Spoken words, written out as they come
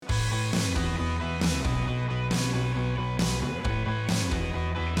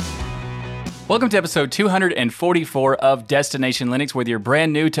Welcome to episode 244 of Destination Linux. Whether you're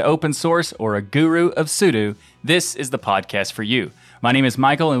brand new to open source or a guru of sudo, this is the podcast for you. My name is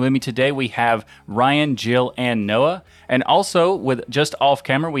Michael, and with me today we have Ryan, Jill, and Noah. And also, with just off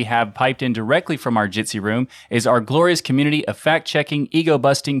camera, we have piped in directly from our Jitsi room is our glorious community of fact-checking,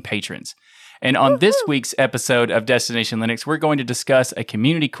 ego-busting patrons. And on this week's episode of Destination Linux, we're going to discuss a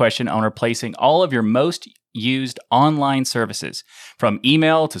community question on replacing all of your most used online services, from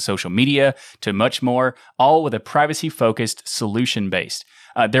email to social media to much more, all with a privacy-focused solution-based.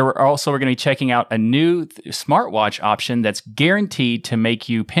 We're going to be checking out a new smartwatch option that's guaranteed to make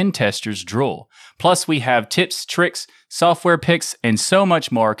you pen testers drool. Plus, we have tips, tricks, software picks, and so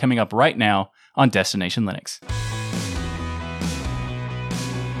much more coming up right now on Destination Linux.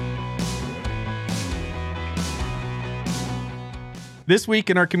 This week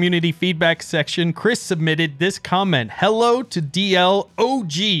in our community feedback section, Chris submitted this comment. Hello to DL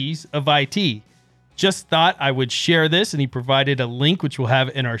OGs of IT. Just thought I would share this, and he provided a link which we'll have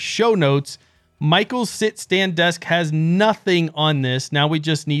in our show notes. Michael's sit-stand desk has nothing on this. Now we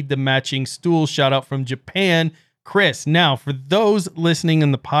just need the matching stool. Shout out from Japan, Chris. Now, for those listening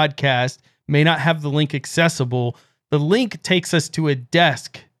in the podcast, may not have the link accessible. The link takes us to a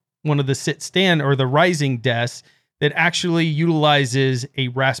desk, one of the sit-stand or the rising desks, that actually utilizes a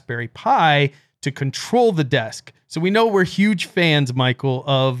Raspberry Pi to control the desk. So we know we're huge fans, Michael,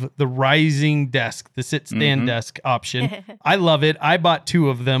 of the rising desk, the sit-stand desk option. I love it. I bought 2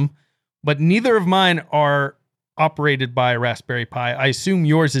 of them, but neither of mine are operated by a Raspberry Pi. I assume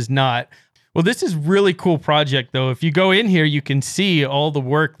yours is not. Well, this is a really cool project, though. If you go in here, you can see all the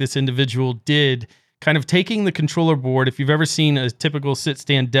work this individual did, kind of taking the controller board. If you've ever seen a typical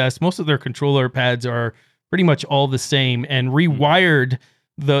sit-stand desk, most of their controller pads are pretty much all the same, and rewired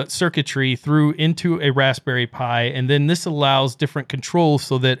the circuitry through into a Raspberry Pi. And then this allows different controls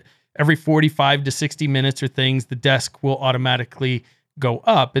so that every 45 to 60 minutes or things, the desk will automatically go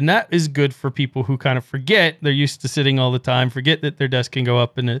up. And that is good for people who kind of forget they're used to sitting all the time, forget that their desk can go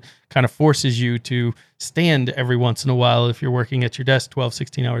up, and it kind of forces you to stand every once in a while if you're working at your desk 12,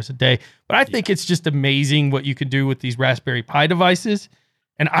 16 hours a day. But I think it's just amazing what you can do with these Raspberry Pi devices.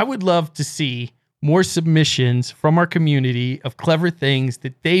 And I would love to see more submissions from our community of clever things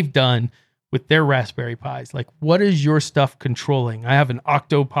that they've done with their Raspberry Pis. Like, what is your stuff controlling? I have an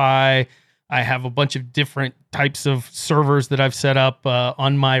OctoPi. I have a bunch of different types of servers that I've set up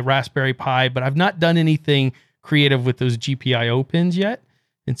on my Raspberry Pi, but I've not done anything creative with those GPIO pins yet.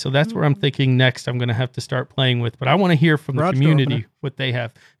 And so that's where I'm thinking next I'm going to have to start playing with. But I want to hear from the community what they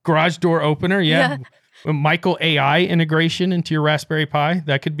have. Garage door opener, yeah. Michael AI integration into your Raspberry Pi.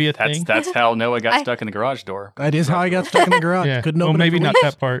 That could be a thing. That's how Noah got stuck in the garage door. That is how I got stuck in the garage. Yeah. Couldn't open maybe not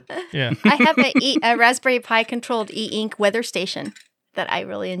that part. Yeah. I have a Raspberry Pi controlled e-ink weather station that I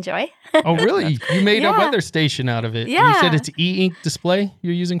really enjoy. Oh, really? You made a weather station out of it. Yeah. You said it's e-ink display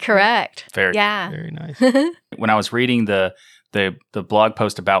you're using? Correct. Very nice. When I was reading the blog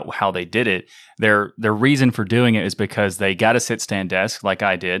post about how they did it, their reason for doing it is because they got a sit-stand desk like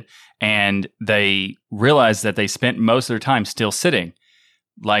I did, and they realized that they spent most of their time still sitting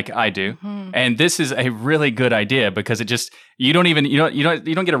like I do. And this is a really good idea because it just you don't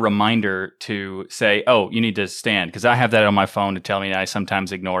get a reminder to say, oh, you need to stand, because I have that on my phone to tell me, and I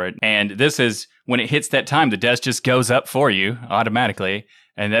sometimes ignore it. And this is when it hits that time, the desk just goes up for you automatically.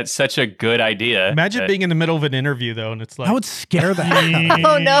 And that's such a good idea. Imagine being in the middle of an interview, though, and it's like... I would scare the heck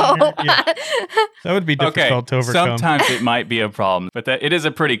Oh, no. Yeah. That would be difficult to overcome. Sometimes it might be a problem, but it is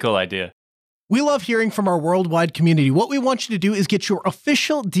a pretty cool idea. We love hearing from our worldwide community. What we want you to do is get your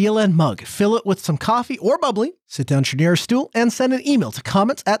official DLN mug, fill it with some coffee or bubbly, sit down to your nearest stool, and send an email to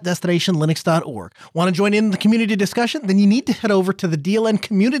comments@destinationlinux.org. Want to join in the community discussion? Then you need to head over to the DLN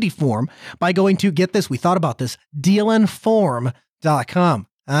community forum by going to, get this, we thought about this, dlnforum.com.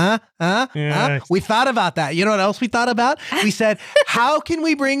 We thought about that. You know what else we thought about? We said, how can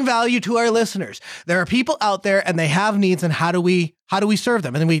we bring value to our listeners? There are people out there and they have needs, and how do we serve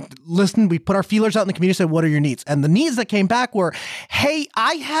them? And then we listened, we put our feelers out in the community, said, what are your needs? And the needs that came back were, hey,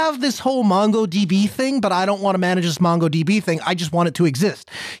 I have this whole MongoDB thing, but I don't want to manage this MongoDB thing. I just want it to exist.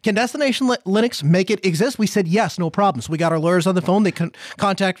 Can Destination Linux make it exist? We said, yes, no problem. So we got our lawyers on the phone. They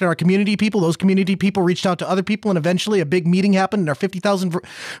contacted our community people. Those community people reached out to other people, and eventually a big meeting happened in our 50,000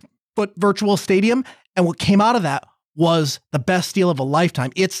 foot virtual stadium. And what came out of that was the best deal of a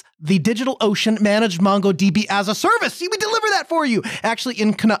lifetime. It's the DigitalOcean managed MongoDB as a service. See, we deliver that for you. Actually,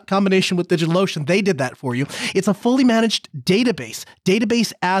 in combination with DigitalOcean, they did that for you. It's a fully managed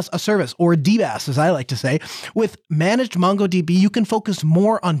database as a service, or DBaaS, as I like to say. With managed MongoDB, you can focus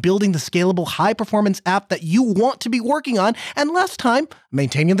more on building the scalable, high-performance app that you want to be working on and less time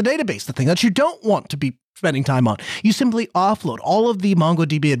maintaining the database, the thing that you don't want to be spending time on. You simply offload all of the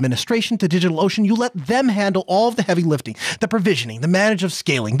MongoDB administration to DigitalOcean. You let them handle all of the heavy lifting, the provisioning, the manage of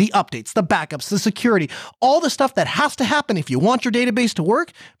scaling, the updates, the backups, the security, all the stuff that has to happen if you want your database to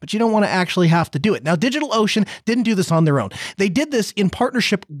work, but you don't want to actually have to do it. Now, DigitalOcean didn't do this on their own. They did this in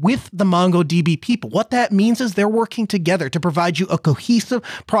partnership with the MongoDB people. What that means is they're working together to provide you a cohesive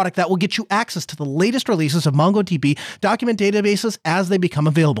product that will get you access to the latest releases of MongoDB document databases as they become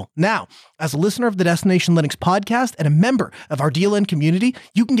available. Now, as a listener of the Destination Linux podcast and a member of our DLN community,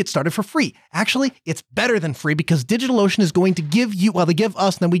 you can get started for free. Actually, it's better than free because DigitalOcean is going to give you, well, they give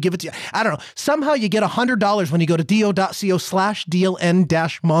us, and then we give it to you. I don't know. Somehow you get $100 when you go to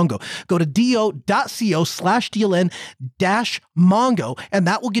do.co/DLN-Mongo. Go to do.co/DLN-Mongo, and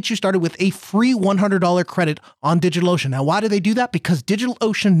that will get you started with a free $100 credit on DigitalOcean. Now, why do they do that? Because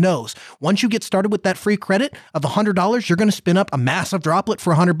DigitalOcean knows once you get started with that free credit of $100, you're going to spin up a massive droplet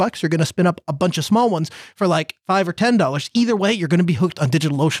for $100. You're going to spin up a bunch of small ones for like $5 or $10. Either way, you're going to be hooked on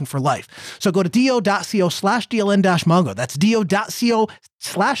DigitalOcean for life. So go to do.co/DLN-Mongo. That's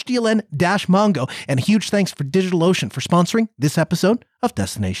do.co/DLN-Mongo. And a huge thanks for DigitalOcean for sponsoring this episode of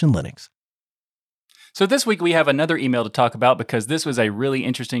Destination Linux. So this week we have another email to talk about because this was a really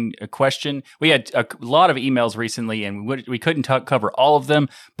interesting question. We had a lot of emails recently and we couldn't cover all of them,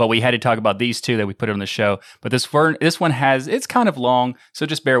 but we had to talk about these two that we put on the show. But this one it's kind of long, so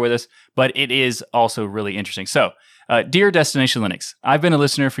just bear with us, but it is also really interesting. So, dear Destination Linux, I've been a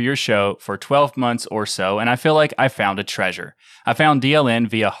listener for your show for 12 months or so, and I feel like I found a treasure. I found DLN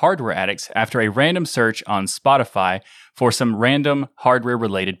via Hardware Addicts after a random search on Spotify for some random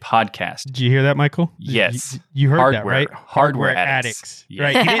hardware-related podcast. Did you hear that, Michael? Yes. You heard that, right? Hardware Addicts. Yeah.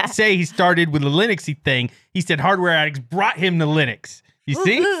 Right. He didn't say he started with the Linuxy thing. He said Hardware Addicts brought him to Linux. You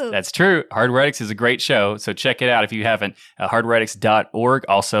see? Woo-hoo. That's true. Hardware Addicts is a great show, so check it out if you haven't. Hardwareaddicts.org,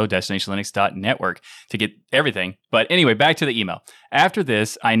 also destinationlinux.network to get everything. But anyway, back to the email. After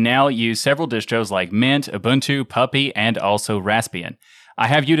this, I now use several distros like Mint, Ubuntu, Puppy, and also Raspbian. I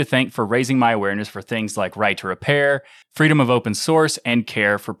have you to thank for raising my awareness for things like right to repair, freedom of open source, and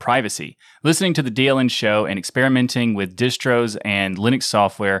care for privacy. Listening to the DLN show and experimenting with distros and Linux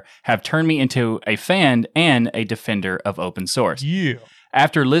software have turned me into a fan and a defender of open source. Yeah.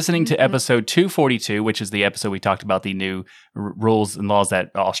 After listening to episode 242, which is the episode we talked about the new rules and laws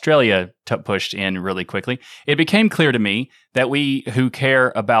that Australia pushed in really quickly, it became clear to me that we who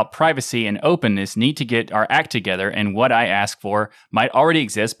care about privacy and openness need to get our act together, and what I ask for might already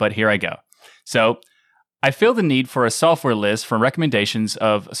exist, but here I go. So I feel the need for a software list for recommendations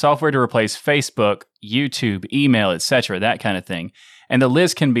of software to replace Facebook, YouTube, email, etc., that kind of thing. And the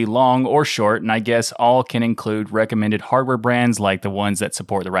list can be long or short, and I guess all can include recommended hardware brands like the ones that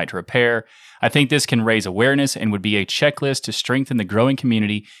support the right to repair. I think this can raise awareness and would be a checklist to strengthen the growing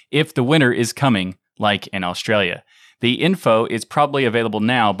community if the winter is coming, like in Australia. The info is probably available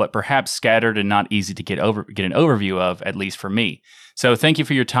now, but perhaps scattered and not easy to get an overview of, at least for me. So thank you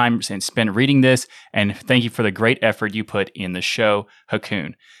for your time spent reading this, and thank you for the great effort you put in the show,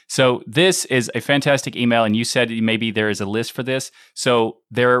 Hakoon. So this is a fantastic email, and you said maybe there is a list for this. So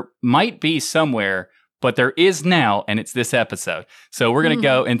there might be somewhere, but there is now, and it's this episode. So we're going to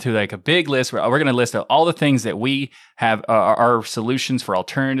go into like a big list. We're going to list all the things that we have, our solutions for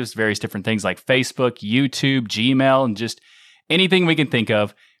alternatives, various different things like Facebook, YouTube, Gmail, and just anything we can think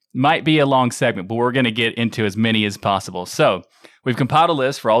of. Might be a long segment, but we're going to get into as many as possible. So we've compiled a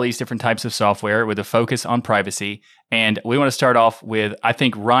list for all these different types of software with a focus on privacy. And we want to start off with, I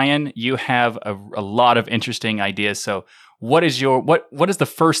think, Ryan, you have a lot of interesting ideas. So what is the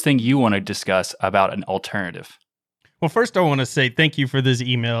first thing you want to discuss about an alternative? Well, first I want to say thank you for this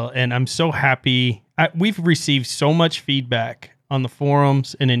email, and I'm so happy. We've received so much feedback on the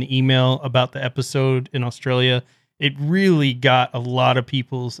forums and an email about the episode in Australia. It really got a lot of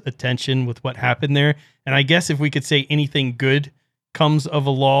people's attention with what happened there. And I guess if we could say anything good comes of a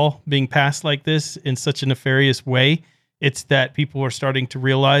law being passed like this in such a nefarious way, it's that people are starting to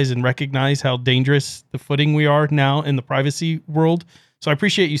realize and recognize how dangerous the footing we are now in the privacy world. So I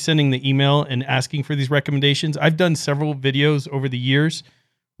appreciate you sending the email and asking for these recommendations. I've done several videos over the years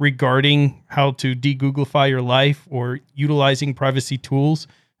regarding how to de-Googlify your life or utilizing privacy tools.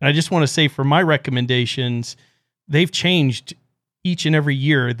 And I just want to say for my recommendations, they've changed each and every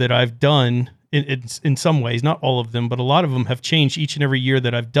year that I've done in some ways, not all of them, but a lot of them have changed each and every year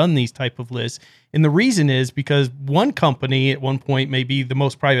that I've done these type of lists. And the reason is because one company at one point may be the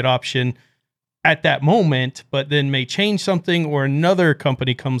most private option at that moment, but then may change something or another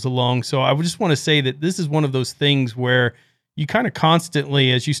company comes along. So I would just want to say that this is one of those things where you kind of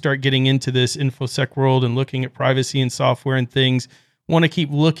constantly, as you start getting into this InfoSec world and looking at privacy and software and things, want to keep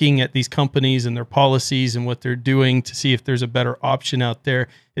looking at these companies and their policies and what they're doing to see if there's a better option out there.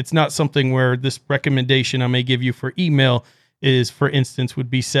 It's not something where this recommendation I may give you for email is, for instance, would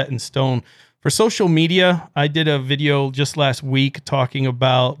be set in stone. For social media, I did a video just last week talking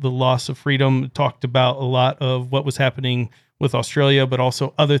about the loss of freedom, talked about a lot of what was happening with Australia, but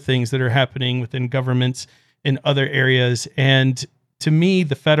also other things that are happening within governments in other areas. And to me,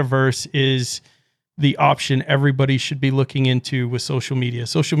 the Fediverse is the option everybody should be looking into with social media.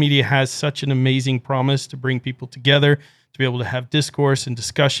 Social media has such an amazing promise to bring people together, to be able to have discourse and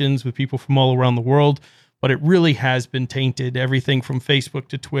discussions with people from all around the world, but it really has been tainted. Everything from Facebook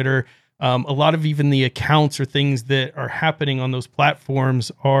to Twitter, a lot of even the accounts or things that are happening on those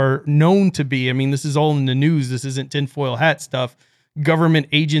platforms are known to be, I mean, this is all in the news. This isn't tinfoil hat stuff. Government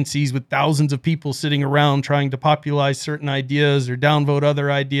agencies with thousands of people sitting around trying to popularize certain ideas or downvote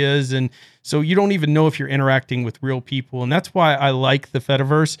other ideas. And so you don't even know if you're interacting with real people. And that's why I like the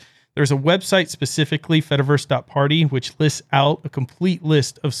Fediverse. There's a website specifically, Fediverse.party, which lists out a complete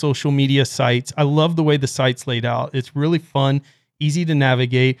list of social media sites. I love the way the site's laid out. It's really fun, easy to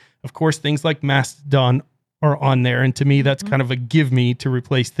navigate. Of course, things like Mastodon are on there. And to me, that's kind of a give me to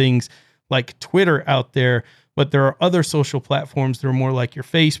replace things like Twitter out there. But there are other social platforms that are more like your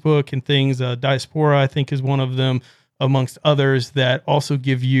Facebook and things. Diaspora, I think, is one of them, amongst others, that also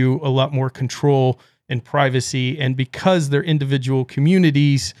give you a lot more control and privacy. And because they're individual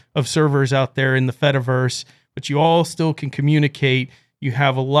communities of servers out there in the Fediverse, but you all still can communicate, you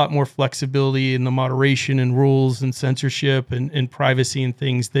have a lot more flexibility in the moderation and rules and censorship and privacy and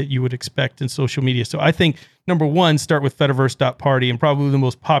things that you would expect in social media. So I think, number one, start with Fediverse.party, and probably the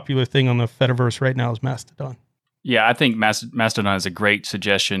most popular thing on the Fediverse right now is Mastodon. Yeah, I think Mastodon is a great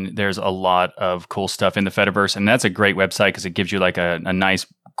suggestion. There's a lot of cool stuff in the Fediverse, and that's a great website because it gives you like a nice,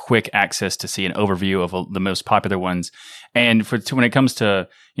 quick access to see an overview of the most popular ones. And when it comes to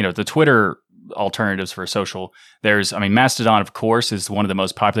the Twitter alternatives for social, Mastodon, of course, is one of the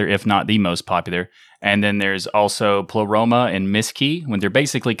most popular, if not the most popular. And then there's also Pleroma and Misskey, when they're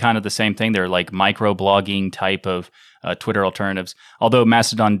basically kind of the same thing. They're like micro-blogging type of Twitter alternatives, although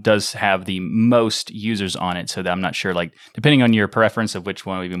Mastodon does have the most users on it. So that I'm not sure, like, depending on your preference of which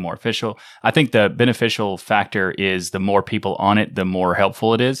one would be more official. I think the beneficial factor is the more people on it, the more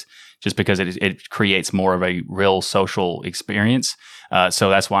helpful it is, just because it creates more of a real social experience.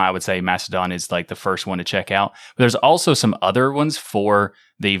 So that's why I would say Mastodon is like the first one to check out. But there's also some other ones for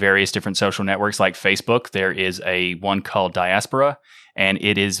the various different social networks, like Facebook. There is a one called Diaspora, and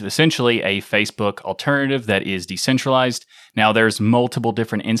it is essentially a Facebook alternative that is decentralized. Now, there's multiple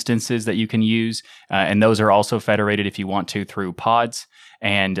different instances that you can use, and those are also federated if you want to through pods.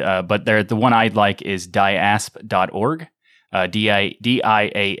 And but the one I'd like is diasp.org. diasp.org.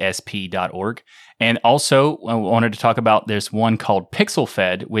 And also, I wanted to talk about this one called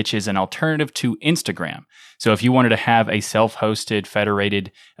PixelFed, which is an alternative to Instagram. So if you wanted to have a self-hosted,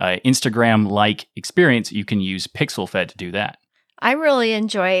 federated Instagram-like experience, you can use PixelFed to do that. I really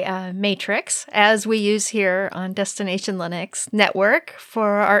enjoy Matrix, as we use here on Destination Linux Network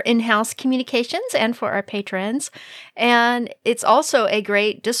for our in-house communications and for our patrons. And it's also a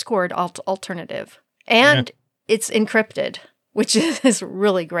great Discord alternative. And it's encrypted, which is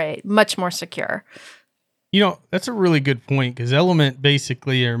really great, much more secure. That's a really good point, because Element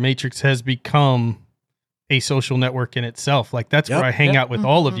basically, or Matrix, has become a social network in itself. Like, that's where I hang out with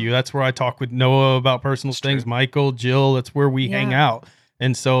all of you. That's where I talk with Noah about personal things, Michael, Jill, that's where we hang out.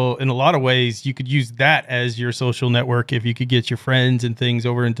 And so in a lot of ways, you could use that as your social network if you could get your friends and things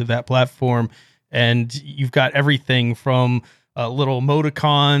over into that platform. And you've got everything from little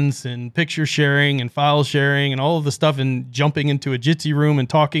emoticons and picture sharing and file sharing and all of the stuff, and jumping into a Jitsi room and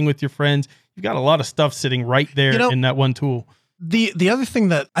talking with your friends. You've got a lot of stuff sitting right there in that one tool. The other thing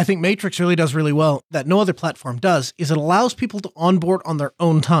that I think Matrix really does really well that no other platform does is it allows people to onboard on their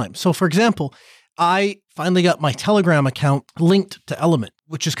own time. So, for example, I finally got my Telegram account linked to Element,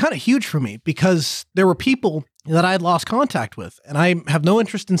 which is kind of huge for me because there were people that I had lost contact with, and I have no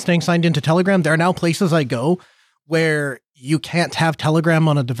interest in staying signed into Telegram. There are now places I go where you can't have Telegram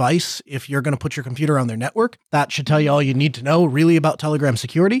on a device if you're going to put your computer on their network. That should tell you all you need to know really about Telegram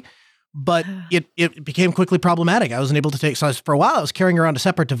security. But it became quickly problematic. I wasn't able to take, so for a while I was carrying around a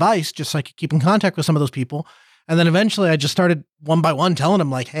separate device just so I could keep in contact with some of those people. And then eventually I just started one by one telling them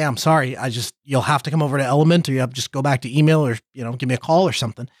like, hey, I'm sorry. You'll have to come over to Element, or you have to just go back to email, or, give me a call or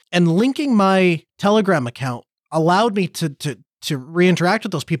something. And linking my Telegram account allowed me to re-interact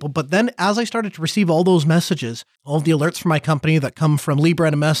with those people. But then as I started to receive all those messages, all of the alerts from my company that come from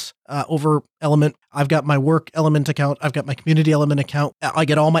Libra NMS over Element, I've got my work Element account, I've got my community Element account, I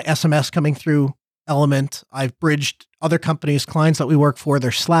get all my SMS coming through Element. I've bridged other companies, clients that we work for,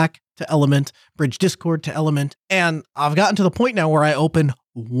 their Slack to Element, bridge Discord to Element. And I've gotten to the point now where I open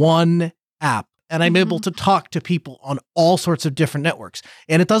one app and I'm able to talk to people on all sorts of different networks.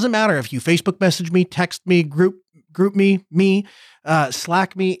 And it doesn't matter if you Facebook message me, text me, group me,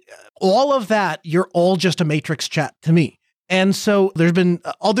 Slack me, all of that, you're all just a Matrix chat to me. And so there's been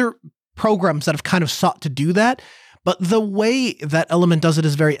other programs that have kind of sought to do that. But the way that Element does it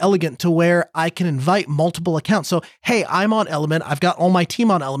is very elegant to where I can invite multiple accounts. So, hey, I'm on Element. I've got all my team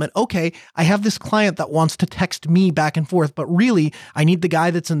on Element. Okay, I have this client that wants to text me back and forth, but really I need the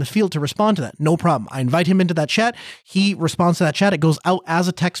guy that's in the field to respond to that. No problem. I invite him into that chat. He responds to that chat. It goes out as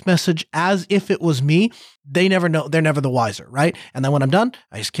a text message as if it was me. They never know. They're never the wiser, right? And then when I'm done,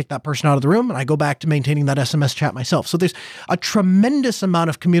 I just kick that person out of the room and I go back to maintaining that SMS chat myself. So there's a tremendous amount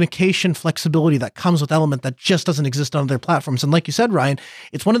of communication flexibility that comes with Element that just doesn't exist on other platforms. And like you said, Ryan,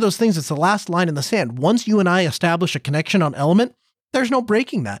 it's one of those things, it's the last line in the sand. Once you and I establish a connection on Element, there's no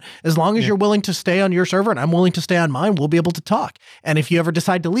breaking that. As long as you're willing to stay on your server and I'm willing to stay on mine, we'll be able to talk. And if you ever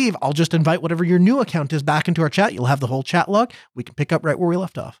decide to leave, I'll just invite whatever your new account is back into our chat. You'll have the whole chat log. We can pick up right where we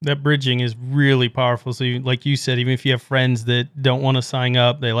left off. That bridging is really powerful. So like you said, even if you have friends that don't want to sign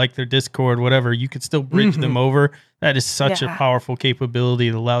up, they like their Discord, whatever, you could still bridge them over. That is such a powerful capability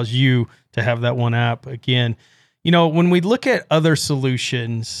that allows you to have that one app. Again, when we look at other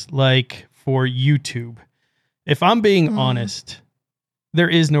solutions, like for YouTube, if I'm being honest, there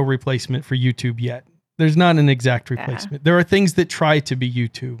is no replacement for YouTube yet. There's not an exact replacement. There are things that try to be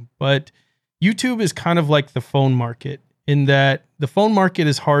YouTube, but YouTube is kind of like the phone market in that the phone market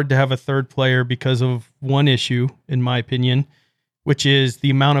is hard to have a third player because of one issue, in my opinion, which is the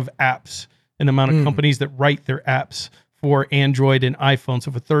amount of apps and the amount of companies that write their apps for Android and iPhone.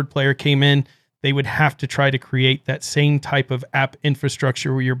 So if a third player came in, they would have to try to create that same type of app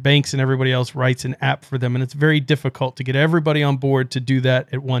infrastructure where your banks and everybody else writes an app for them. And it's very difficult to get everybody on board to do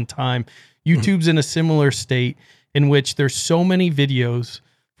that at one time. YouTube's in a similar state in which there's so many videos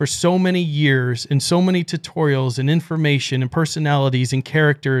for so many years and so many tutorials and information and personalities and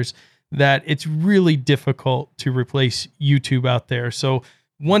characters that it's really difficult to replace YouTube out there. So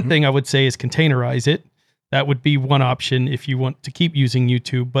one thing I would say is containerize it. That would be one option if you want to keep using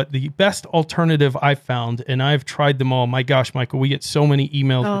YouTube. But the best alternative I've found, and I've tried them all. My gosh, Michael, we get so many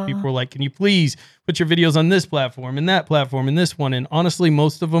emails where people are like, can you please put your videos on this platform and that platform and this one? And honestly,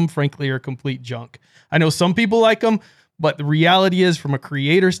 most of them, frankly, are complete junk. I know some people like them, but the reality is from a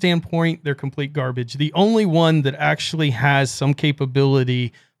creator standpoint, they're complete garbage. The only one that actually has some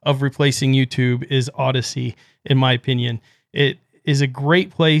capability of replacing YouTube is Odyssey, in my opinion. It is a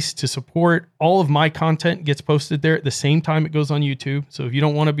great place to support. All of my content gets posted there at the same time it goes on YouTube. So if you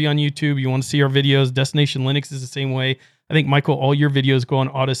don't want to be on YouTube, you want to see our videos, Destination Linux is the same way. I think, Michael, all your videos go on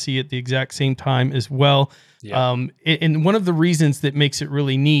Odyssey at the exact same time as well. Yeah. And one of the reasons that makes it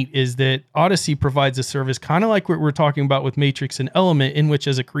really neat is that Odyssey provides a service kind of like what we're talking about with Matrix and Element, in which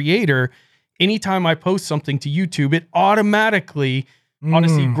as a creator, anytime I post something to YouTube, it automatically,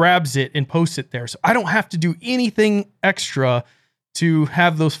 Odyssey grabs it and posts it there. So I don't have to do anything extra to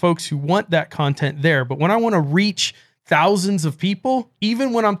have those folks who want that content there. But when I want to reach thousands of people,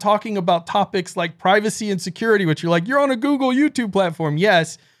 even when I'm talking about topics like privacy and security, which you're like, you're on a Google YouTube platform.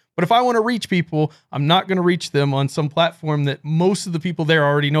 Yes. But if I want to reach people, I'm not going to reach them on some platform that most of the people there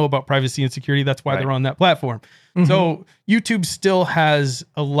already know about privacy and security. That's why they're on that platform. So YouTube still has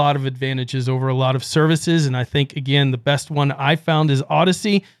a lot of advantages over a lot of services. And I think, again, the best one I found is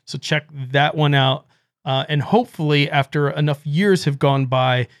Odyssey. So check that one out. And hopefully after enough years have gone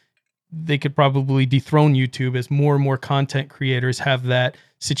by, they could probably dethrone YouTube as more and more content creators have that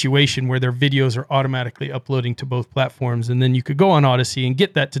situation where their videos are automatically uploading to both platforms. And then you could go on Odyssey and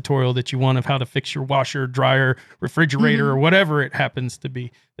get that tutorial that you want of how to fix your washer, dryer, refrigerator, or whatever it happens to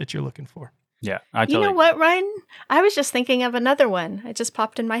be that you're looking for. Yeah. You know what, Ryan? I was just thinking of another one. It just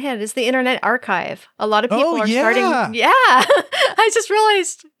popped in my head. Is the Internet Archive. A lot of people are starting. Yeah. I just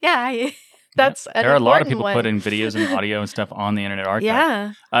realized. That's there are a lot of people putting videos and audio and stuff on the Internet Archive.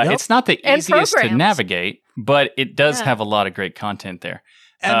 Yeah. It's not the easiest to navigate, but it does have a lot of great content there.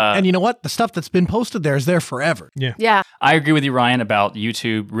 And you know what? The stuff that's been posted there is there forever. Yeah. I agree with you, Ryan, about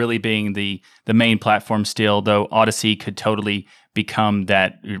YouTube really being the main platform still, though Odyssey could totally become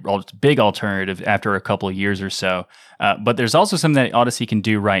that big alternative after a couple of years or so. But there's also something that Odysee can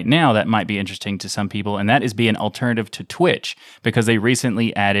do right now that might be interesting to some people, and that is be an alternative to Twitch, because they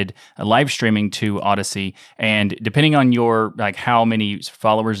recently added live streaming to Odysee. And depending on your how many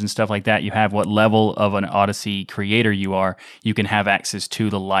followers and stuff like that you have, what level of an Odysee creator you are, you can have access to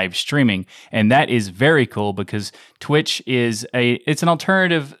the live streaming. And that is very cool, because Twitch is it's an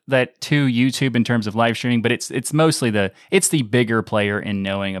alternative to YouTube in terms of live streaming, but it's mostly the bigger player in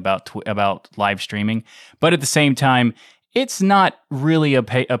knowing about live streaming. But at the same time, it's not really a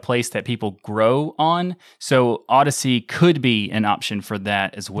place that people grow on. So Odysee could be an option for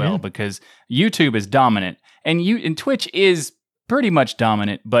that as well, because YouTube is dominant and Twitch is pretty much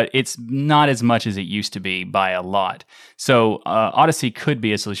dominant, but it's not as much as it used to be by a lot. So Odysee could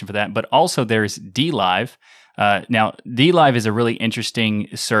be a solution for that. But also there's DLive. Now, DLive is a really interesting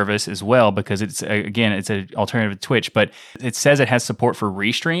service as well, because it's an alternative to Twitch, but it says it has support for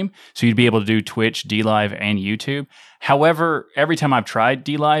Restream, so you'd be able to do Twitch, DLive, and YouTube. However, every time I've tried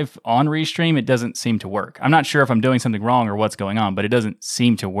DLive on Restream, it doesn't seem to work. I'm not sure if I'm doing something wrong or what's going on, but it doesn't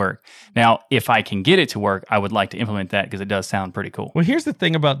seem to work. Now, if I can get it to work, I would like to implement that, because it does sound pretty cool. Well, here's the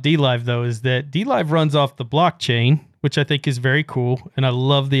thing about DLive, though, is that DLive runs off the blockchain, which I think is very cool. And I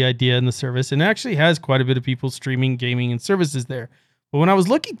love the idea and the service. And it actually has quite a bit of people streaming, gaming, and services there. But when I was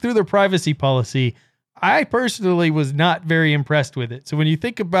looking through their privacy policy, I personally was not very impressed with it. So when you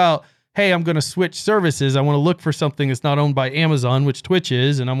think about, hey, I'm going to switch services, I want to look for something that's not owned by Amazon, which Twitch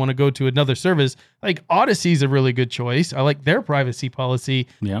is, and I want to go to another service, like Odysee's a really good choice. I like their privacy policy.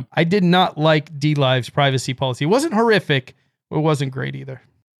 Yeah. I did not like DLive's privacy policy. It wasn't horrific, but it wasn't great either.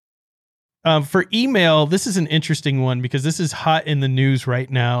 For email, this is an interesting one, because this is hot in the news right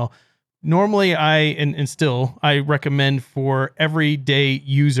now. Normally, I recommend for everyday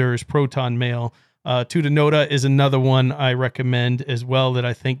users Proton Mail. Tutanota is another one I recommend as well that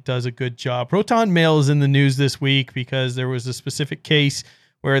I think does a good job. Proton Mail is in the news this week because there was a specific case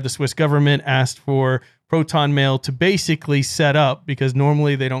where the Swiss government asked for Proton Mail to basically set up, because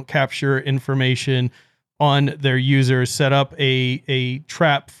normally they don't capture information on their users, set up a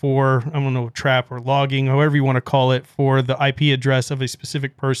trap for, I don't know, trap or logging, however you want to call it, for the IP address of a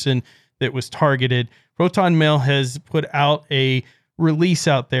specific person that was targeted. Proton Mail has put out a release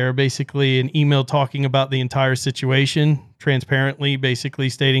out there, basically an email talking about the entire situation, transparently, basically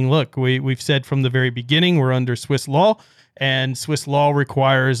stating, look, we've said from the very beginning, we're under Swiss law, and Swiss law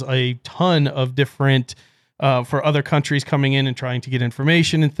requires a ton of different for other countries coming in and trying to get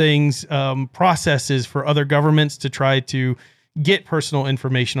information and things, processes for other governments to try to get personal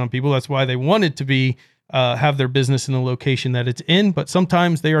information on people. That's why they wanted to be have their business in the location that it's in. But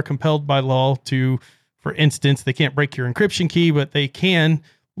sometimes they are compelled by law to, for instance, they can't break your encryption key, but they can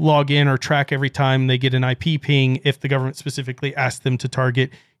log in or track every time they get an IP ping if the government specifically asks them to target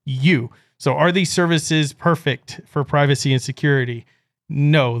you. So are these services perfect for privacy and security?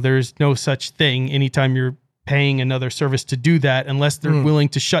 No, there's no such thing. Anytime you're paying another service to do that, unless they're willing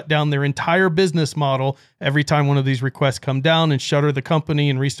to shut down their entire business model every time one of these requests come down and shutter the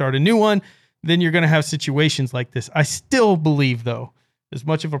company and restart a new one, then you're going to have situations like this. I still believe, though, as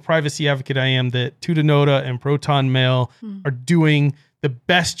much of a privacy advocate I am, that Tutanota and Proton Mail are doing the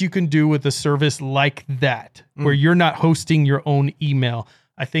best you can do with a service like that, where you're not hosting your own email.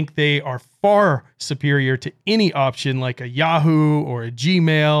 I think they are far superior to any option like a Yahoo or a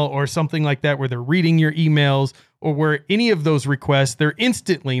Gmail or something like that, where they're reading your emails, or where any of those requests, they're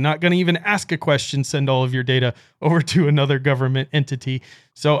instantly not going to even ask a question, send all of your data over to another government entity.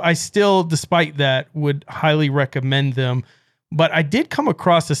 So I still, despite that, would highly recommend them. But I did come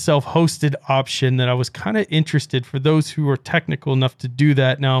across a self-hosted option that I was kind of interested for those who are technical enough to do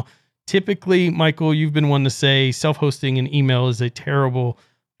that. Now, typically, Michael, you've been one to say self-hosting an email is a terrible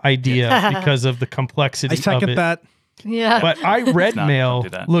idea because of the complexity of it. I second that. Yeah. But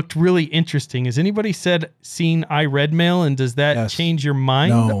iRedMail looked really interesting. Has anybody seen iRedMail, and does that change your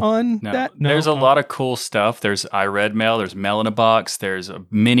mind on that? No. There's a lot of cool stuff. There's iRedMail, there's Mail in a Box, there's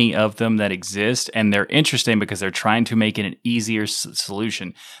many of them that exist, and they're interesting because they're trying to make it an easier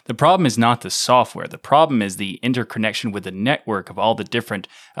solution. The problem is not the software. The problem is the interconnection with the network of all the different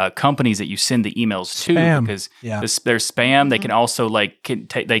companies that you send the emails to, because there's spam. They can also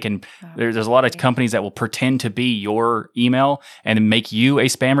there's a lot of companies that will pretend to be your email and make you a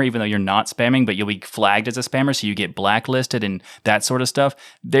spammer, even though you're not spamming, but you'll be flagged as a spammer, so you get blacklisted and that sort of stuff.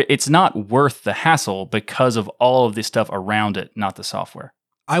 It's not worth the hassle because of all of this stuff around it, not the software.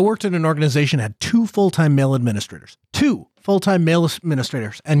 I worked in an organization that had 2 full-time mail administrators. 2 full-time mail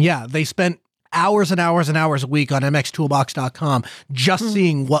administrators. And yeah, they spent hours and hours and hours a week on mxtoolbox.com just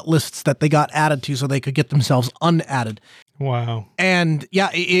seeing what lists that they got added to so they could get themselves unadded. Wow. And yeah,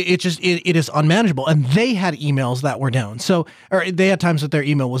 it is unmanageable. And they had emails that were down. Or they had times that their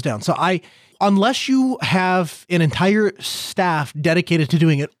email was down. So unless you have an entire staff dedicated to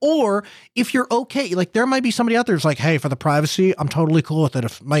doing it, or if you're okay, like there might be somebody out there who's like, hey, for the privacy, I'm totally cool with it.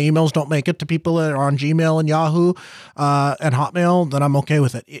 If my emails don't make it to people that are on Gmail and Yahoo and Hotmail, then I'm okay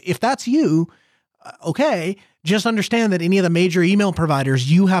with it. If that's you, okay, just understand that any of the major email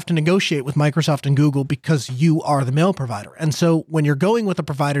providers, you have to negotiate with Microsoft and Google because you are the mail provider. And so when you're going with a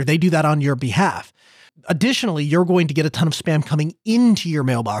provider, they do that on your behalf. Additionally, you're going to get a ton of spam coming into your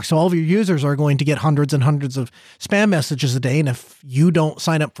mailbox. So all of your users are going to get hundreds and hundreds of spam messages a day. And if you don't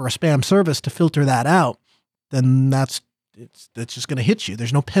sign up for a spam service to filter that out, then that's just going to hit you.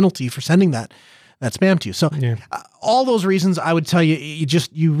 There's no penalty for sending that spam to you. So all those reasons, I would tell you,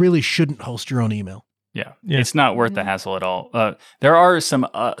 you really shouldn't host your own email. Yeah, it's not worth the hassle at all. There are some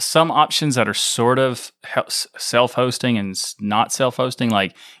options that are sort of self-hosting and not self-hosting,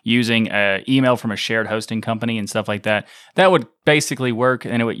 like using an email from a shared hosting company and stuff like that. That would basically work,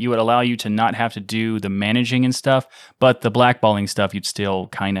 and you would allow you to not have to do the managing and stuff, but the blackballing stuff you'd still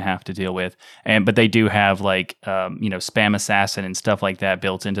kind of have to deal with. But they do have like Spam Assassin and stuff like that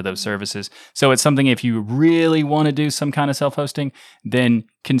built into those services. So it's something, if you really want to do some kind of self-hosting, then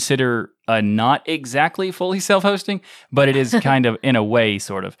consider not exactly fully self-hosting, but it is kind of in a way,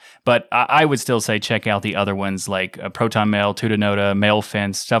 sort of. But I would still say check out the other ones like Proton Mail, Tutanota,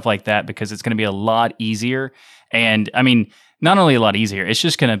 MailFence, stuff like that, because it's going to be a lot easier. And I mean, not only a lot easier, it's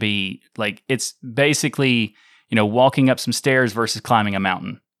just going to be like, it's basically, walking up some stairs versus climbing a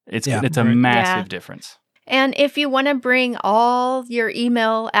mountain. It's a massive difference. And if you want to bring all your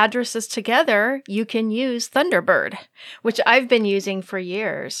email addresses together, you can use Thunderbird, which I've been using for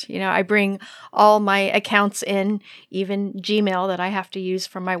years. I bring all my accounts in, even Gmail that I have to use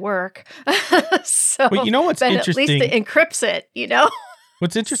for my work. So, well, what's interesting? At least it encrypts it,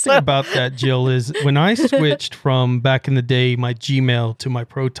 What's interesting about that, Jill, is when I switched from back in the day, my Gmail to my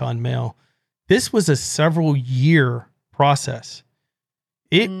Proton Mail, this was a several year process.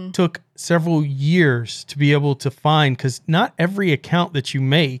 It took several years to be able to find, because not every account that you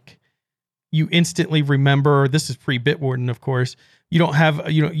make, you instantly remember. This is pre-Bitwarden, of course. You don't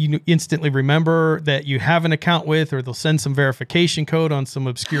have, you instantly remember that you have an account with, or they'll send some verification code on some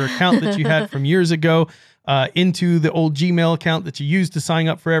obscure account that you had from years ago into the old Gmail account that you used to sign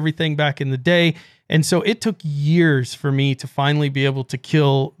up for everything back in the day. And so it took years for me to finally be able to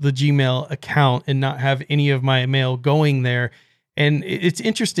kill the Gmail account and not have any of my mail going there. And it's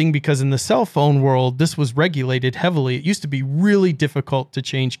interesting because in the cell phone world, this was regulated heavily. It used to be really difficult to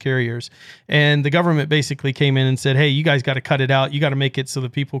change carriers. And the government basically came in and said, hey, you guys got to cut it out. You got to make it so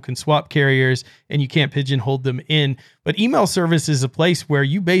that people can swap carriers and you can't pigeonhole them in. But email service is a place where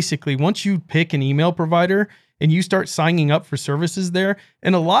you basically, once you pick an email provider and you start signing up for services there,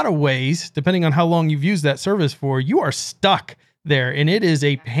 in a lot of ways, depending on how long you've used that service for, you are stuck there, and it is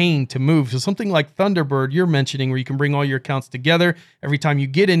a pain to move. So something like Thunderbird you're mentioning, where you can bring all your accounts together. Every time you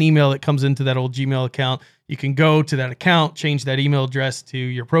get an email that comes into that old Gmail account, you can go to that account, change that email address to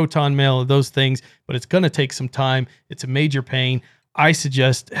your Proton Mail, those things, but it's going to take some time. It's a major pain. I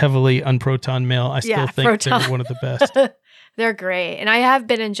suggest heavily on Proton Mail. I still think they're one of the best. They're great. And I have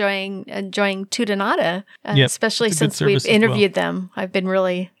been enjoying Tutanota, especially since we've interviewed them. I've been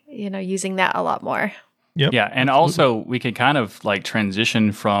really, using that a lot more. Yep, yeah, and also we can kind of like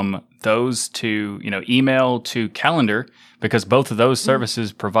transition from those to, email to calendar, because both of those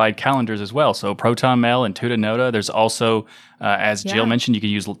services provide calendars as well. So Proton Mail and Tutanota. There's also, as Jill mentioned, you can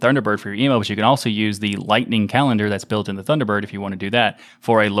use Thunderbird for your email, but you can also use the Lightning calendar that's built in the Thunderbird if you want to do that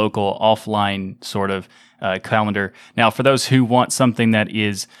for a local offline sort of calendar. Now, for those who want something that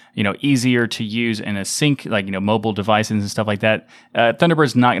is, easier to use in a sync, like, mobile devices and stuff like that,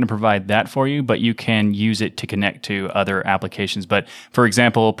 Thunderbird's not going to provide that for you, but you can use it to connect to other applications. But for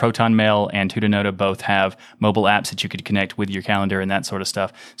example, Proton Mail and Tutanota both have mobile apps that you could connect with your calendar and that sort of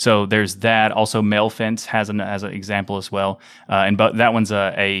stuff. So there's that. Also, MailFence has an example as well. But that one's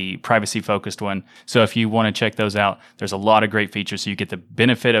a privacy-focused one. So if you want to check those out, there's a lot of great features. So you get the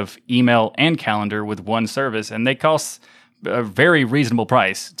benefit of email and calendar with one service, and they cost a very reasonable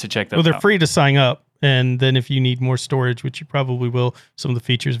price to check those out. Well, they're free to sign up. And then if you need more storage, which you probably will, some of the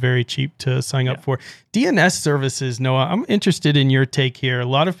features very cheap to sign up for. DNS services, Noah, I'm interested in your take here. A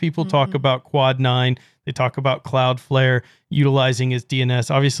lot of people talk about Quad9. They talk about Cloudflare utilizing as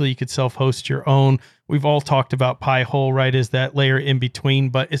DNS. Obviously, you could self-host your own. We've all talked about Pi-hole, right, as that layer in between.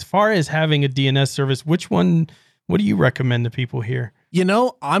 But as far as having a DNS service, what do you recommend to people here?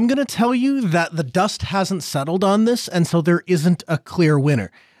 I'm going to tell you that the dust hasn't settled on this, and so there isn't a clear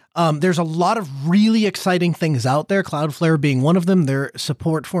winner. There's a lot of really exciting things out there, Cloudflare being one of them, their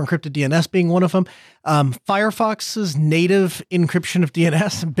support for encrypted DNS being one of them. Firefox's native encryption of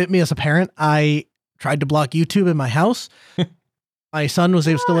DNS bit me as a parent. I tried to block YouTube in my house. My son was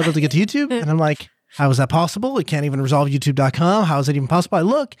still able to get to YouTube, and I'm like, how is that possible? It can't even resolve YouTube.com. How is it even possible? I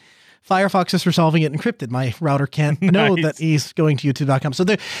look, Firefox is resolving it encrypted. My router can't know that he's going to YouTube.com. So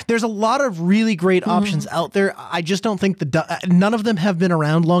there's a lot of really great options out there. I just don't think none of them have been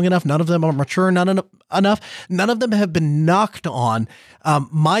around long enough. None of them are mature enough. None of them have been knocked on.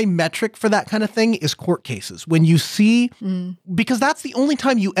 My metric for that kind of thing is court cases. When you see, because that's the only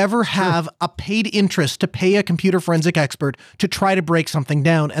time you ever have a paid interest to pay a computer forensic expert to try to break something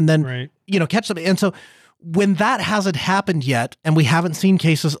down and then, catch something. And so when that hasn't happened yet, and we haven't seen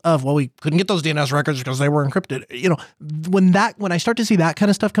cases of, well, we couldn't get those DNS records because they were encrypted, when I start to see that kind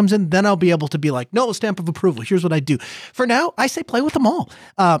of stuff comes in, then I'll be able to be like, no, stamp of approval. Here's what I do. For now, I say play with them all.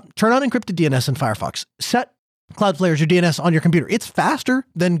 Turn on encrypted DNS in Firefox. Set Cloudflare as your DNS on your computer. It's faster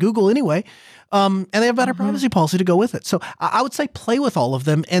than Google anyway. And they have better privacy policy to go with it. So I would say play with all of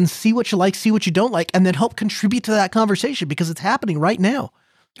them and see what you like, see what you don't like, and then help contribute to that conversation because it's happening right now.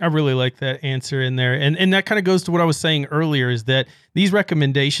 I really like that answer in there. And that kind of goes to what I was saying earlier, is that these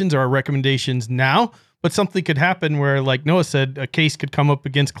recommendations are recommendations now, but something could happen where, like Noah said, a case could come up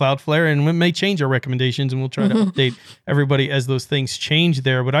against Cloudflare and it may change our recommendations, and we'll try to update everybody as those things change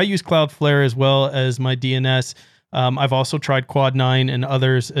there. But I use Cloudflare as well as my DNS. I've also tried Quad9 and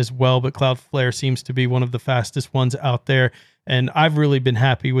others as well, but Cloudflare seems to be one of the fastest ones out there. And I've really been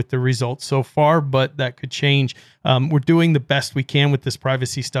happy with the results so far, but that could change. We're doing the best we can with this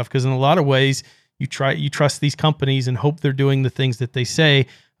privacy stuff because in a lot of ways, you trust these companies and hope they're doing the things that they say.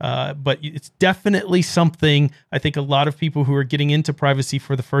 But it's definitely something I think a lot of people who are getting into privacy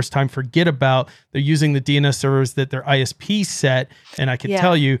for the first time forget about. They're using the DNS servers that their ISP set, and I can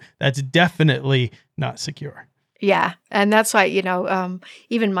tell you that's definitely not secure. Yeah, and that's why,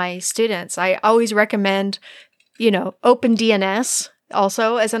 even my students, I always recommend OpenDNS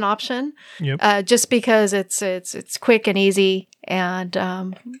also as an option, just because it's quick and easy, and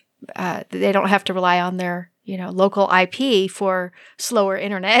they don't have to rely on their local IP for slower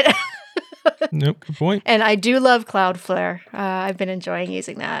internet. Nope, good point. And I do love Cloudflare. I've been enjoying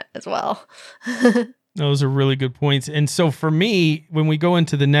using that as well. Those are really good points. And so for me, when we go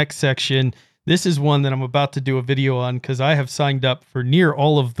into the next section, this is one that I'm about to do a video on because I have signed up for near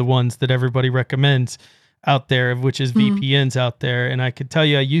all of the ones that everybody recommends out there, which is VPNs out there. And I could tell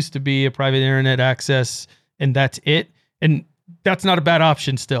you, I used to be a private internet access and that's it. And that's not a bad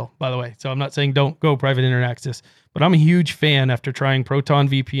option still, by the way. So I'm not saying don't go private internet access, but I'm a huge fan after trying Proton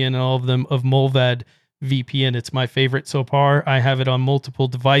VPN and all of them of Mullvad VPN. It's my favorite so far. I have it on multiple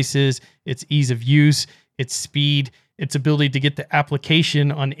devices. It's ease of use, it's speed, its ability to get the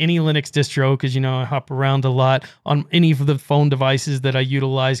application on any Linux distro, because, I hop around a lot on any of the phone devices that I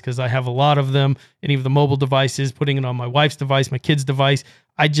utilize because I have a lot of them, any of the mobile devices, putting it on my wife's device, my kid's device.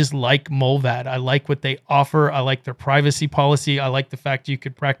 I just like Mullvad. I like what they offer. I like their privacy policy. I like the fact you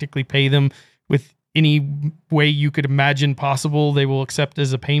could practically pay them with any way you could imagine possible. They will accept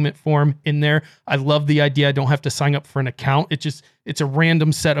as a payment form in there. I love the idea I don't have to sign up for an account. It's a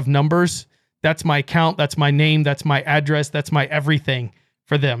random set of numbers. That's my account. That's my name. That's my address. That's my everything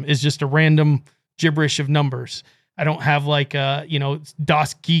for them. Is just a random gibberish of numbers. I don't have like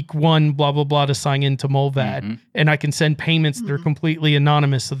DOS Geek 1 blah blah blah to sign into Mullvad, and I can send payments that are completely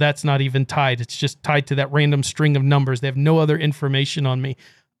anonymous. So that's not even tied. It's just tied to that random string of numbers. They have no other information on me.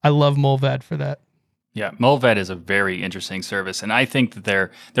 I love Mullvad for that. Yeah, Mullvad is a very interesting service, and I think that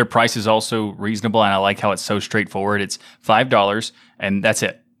their price is also reasonable, and I like how it's so straightforward. It's $5, and that's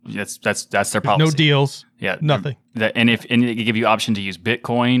it. That's their policy. No deals. Yeah, nothing. And they give you option to use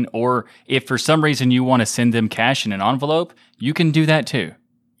Bitcoin, or if for some reason you want to send them cash in an envelope, you can do that too.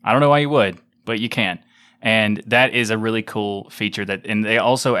 I don't know why you would, but you can. And that is a really cool feature and they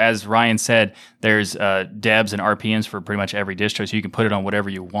also, as Ryan said, there's DEBs and RPMs for pretty much every distro, so you can put it on whatever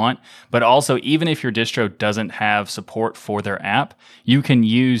you want. But also, even if your distro doesn't have support for their app, you can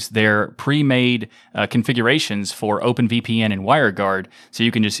use their pre-made configurations for OpenVPN and WireGuard, so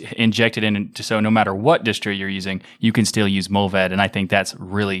you can just inject it in, so no matter what distro you're using, you can still use Mullvad, and I think that's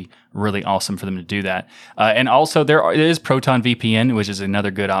really, really awesome for them to do that. And also, there is Proton VPN, which is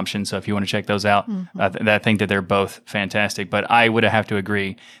another good option, so if you want to check those out, I think that they're both fantastic, but I would have to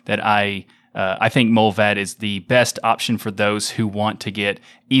agree that I think Mullvad is the best option for those who want to get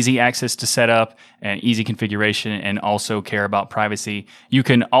easy access to setup and easy configuration and also care about privacy. You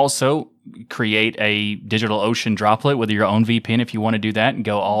can also create a DigitalOcean droplet with your own VPN if you want to do that and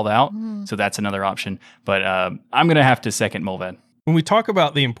go all out. So that's another option. But I'm going to have to second Mullvad. When we talk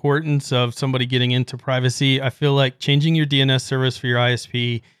about the importance of somebody getting into privacy, I feel like changing your DNS service for your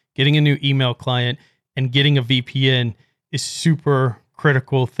ISP, getting a new email client, and getting a VPN is super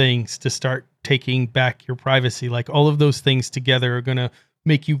critical things to start taking back your privacy. Like all of those things together are going to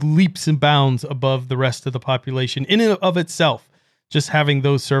make you leaps and bounds above the rest of the population in and of itself, just having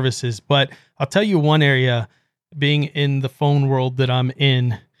those services. But I'll tell you one area, being in the phone world that I'm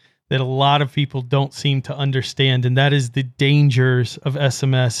in, that a lot of people don't seem to understand, and that is the dangers of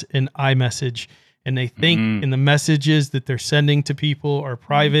SMS and iMessage. And they think in the messages that they're sending to people are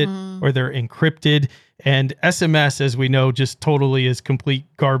private or they're encrypted. And SMS, as we know, just totally is complete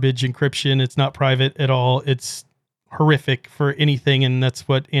garbage encryption. It's not private at all. It's horrific for anything. And that's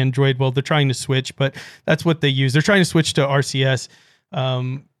what Android, well, they're trying to switch, but that's what they use. They're trying to switch to RCS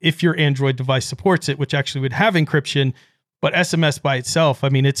if your Android device supports it, which actually would have encryption. But SMS by itself, I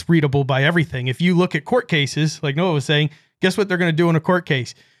mean, it's readable by everything. If you look at court cases, like Noah was saying, guess what they're going to do in a court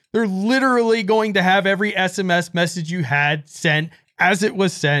case? They're literally going to have every SMS message you had sent as it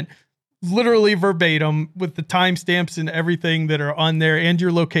was sent, literally verbatim with the timestamps and everything that are on there and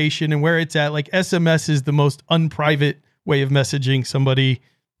your location and where it's at. Like SMS is the most unprivate way of messaging somebody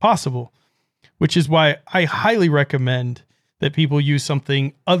possible, which is why I highly recommend that people use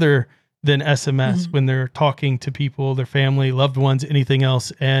something other than SMS when they're talking to people, their family, loved ones, anything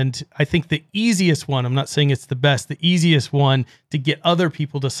else. And I think the easiest one, I'm not saying it's the best, the easiest one to get other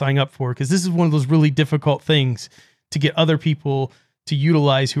people to sign up for, because this is one of those really difficult things to get other people to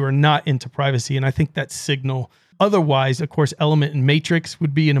utilize who are not into privacy. And I think that's Signal. Otherwise, of course, Element and Matrix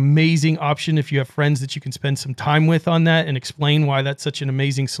would be an amazing option if you have friends that you can spend some time with on that and explain why that's such an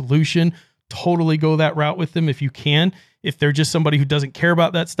amazing solution. Totally go that route with them if you can. If they're just somebody who doesn't care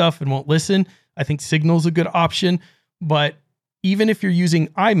about that stuff and won't listen, I think Signal's a good option. But even if you're using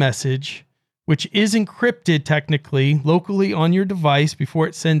iMessage, which is encrypted technically locally on your device before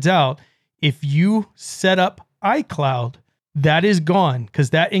it sends out, if you set up iCloud, that is gone because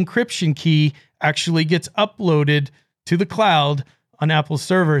that encryption key actually gets uploaded to the cloud on Apple's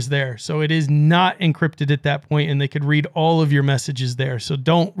servers there. So it is not encrypted at that point, and they could read all of your messages there. So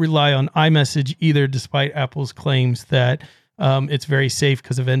don't rely on iMessage either, despite Apple's claims that it's very safe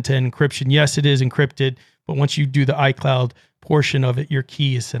because of end-to-end encryption. Yes, it is encrypted, but once you do the iCloud portion of it, your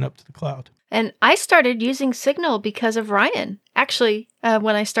key is sent up to the cloud. And I started using Signal because of Ryan. Actually,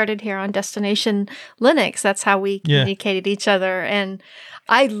 when I started here on Destination Linux, that's how we communicated each other. And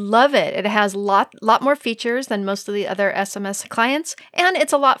I love it. It has a lot more features than most of the other SMS clients, and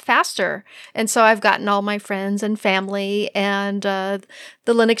it's a lot faster. And so I've gotten all my friends and family and the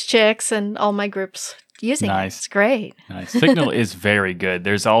Linux chicks and all my groups using it. It's great. Nice. Signal is very good.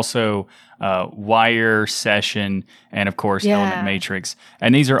 There's also Wire, Session, and of course Element Matrix.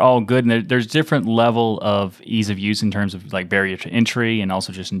 And these are all good. And there's different level of ease of use in terms of like barrier to entry and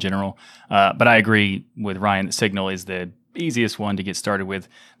also just in general. But I agree with Ryan that Signal is the easiest one to get started with.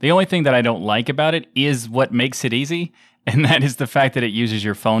 The only thing that I don't like about it is what makes it easy, and that is the fact that it uses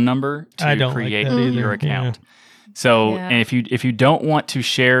your phone number to create your account. Yeah. So, and if you don't want to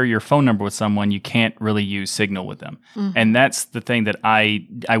share your phone number with someone, you can't really use Signal with them. And that's the thing that I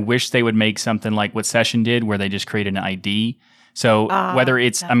wish they would make something like what Session did, where they just created an ID. So whether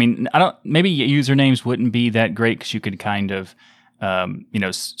it's, I mean, maybe usernames wouldn't be that great because you could kind of,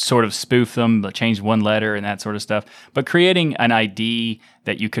 sort of spoof them, change one letter and that sort of stuff. But creating an ID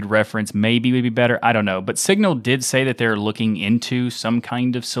that you could reference maybe would be better. I don't know. But Signal did say that they're looking into some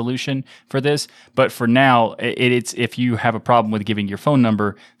kind of solution for this. But for now, it's if you have a problem with giving your phone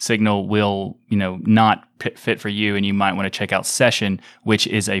number, Signal will, not fit for you. And you might want to check out Session, which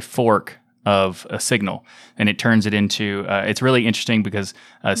is a fork of a Signal, and it turns it into it's really interesting because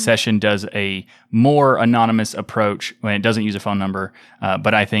Session does a more anonymous approach when it doesn't use a phone number,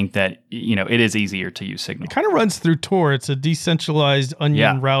 but I think that it is easier to use Signal. It kind of runs through Tor. It's a decentralized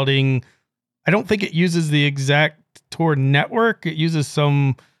onion routing. I don't think it uses the exact Tor network. It uses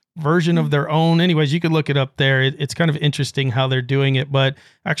some version of their own. Anyways, you could look it up there. It's kind of interesting how they're doing it. But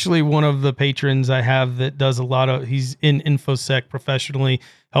actually, one of the patrons I have that does he's in InfoSec professionally,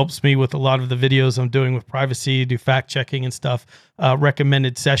 helps me with a lot of the videos I'm doing with privacy, do fact checking and stuff,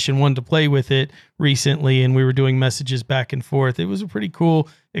 recommended Session, wanted to play with it recently, and we were doing messages back and forth. It was a pretty cool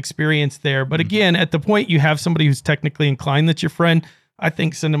experience there. But again, at the point you have somebody who's technically inclined that's your friend, I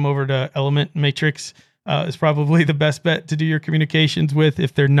think send them over to Element Matrix. is probably the best bet to do your communications with.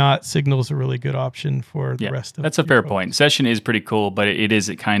 If they're not, Signal's a really good option for the rest of. That's a fair point. Session is pretty cool, but it is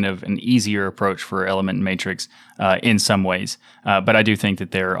a kind of an easier approach for Element and Matrix in some ways. But I do think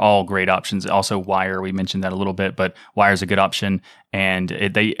that they're all great options. Also, Wire, we mentioned that a little bit, but Wire's a good option, and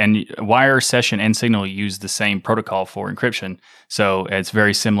Wire, Session, and Signal use the same protocol for encryption, so it's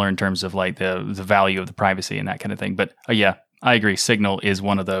very similar in terms of like the value of the privacy and that kind of thing. But yeah, I agree. Signal is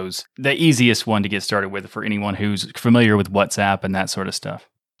one of those, the easiest one to get started with for anyone who's familiar with WhatsApp and that sort of stuff.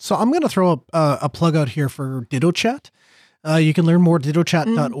 So I'm going to throw a plug out here for DittoChat. You can learn more at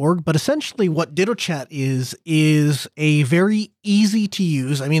dittochat.org, but essentially what DittoChat is a very easy to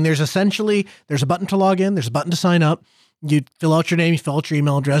use. I mean, there's a button to log in, there's a button to sign up. You fill out your name, you fill out your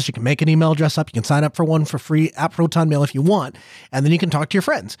email address, you can make an email address up, you can sign up for one for free at Proton Mail if you want, and then you can talk to your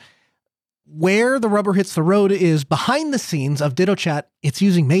friends. Where the rubber hits the road is behind the scenes of DittoChat, it's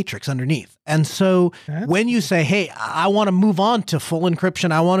using Matrix underneath. And so when you say, hey, I want to move on to full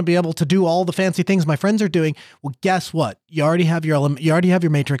encryption, I want to be able to do all the fancy things my friends are doing. Well, guess what? You already have your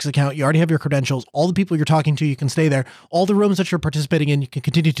Matrix account. You already have your credentials. All the people you're talking to, you can stay there. All the rooms that you're participating in, you can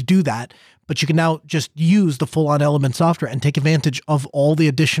continue to do that. But you can now just use the full-on Element software and take advantage of all the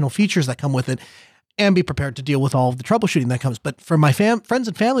additional features that come with it, and be prepared to deal with all of the troubleshooting that comes. But for my friends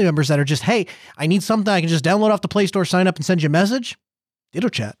and family members that are just, hey, I need something I can just download off the Play Store, sign up, and send you a message,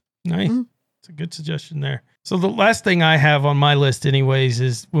 DittoChat. Nice. It's a good suggestion there. So the last thing I have on my list anyways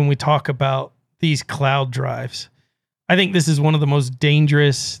is when we talk about these cloud drives. I think this is one of the most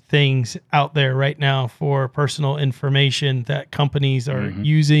dangerous things out there right now for personal information that companies are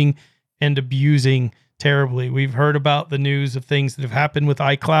using and abusing terribly. We've heard about the news of things that have happened with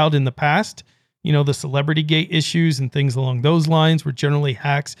iCloud in the past. You know, the Celebrity Gate issues and things along those lines were generally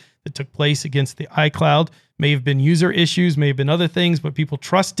hacks that took place against the iCloud. May have been user issues, may have been other things, but people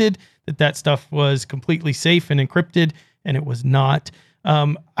trusted that stuff was completely safe and encrypted, and it was not.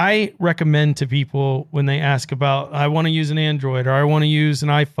 I recommend to people when they ask about, I want to use an Android or I want to use an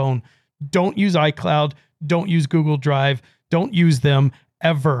iPhone, don't use iCloud, don't use Google Drive, don't use them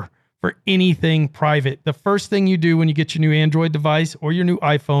ever for anything private. The first thing you do when you get your new Android device or your new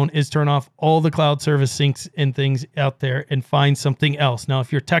iPhone is turn off all the cloud service syncs and things out there and find something else. Now,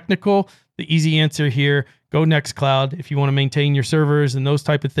 if you're technical, the easy answer here, go Nextcloud. If you want to maintain your servers and those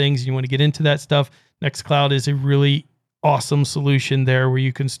type of things, you want to get into that stuff, Nextcloud is a really awesome solution there where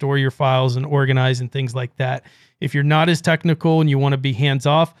you can store your files and organize and things like that. If you're not as technical and you want to be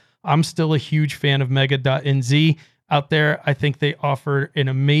hands-off, I'm still a huge fan of Mega.nz. Out there, I think they offer an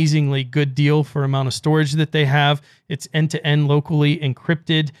amazingly good deal for amount of storage that they have. It's end-to-end locally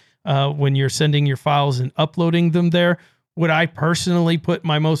encrypted when you're sending your files and uploading them there. Would I personally put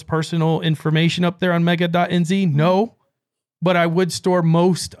my most personal information up there on Mega.nz? No, but I would store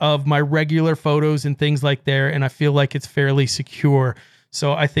most of my regular photos and things like there, and I feel like it's fairly secure.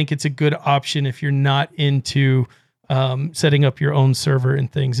 So I think it's a good option if you're not into setting up your own server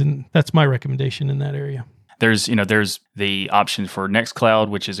and things, and that's my recommendation in that area. There's the option for Nextcloud,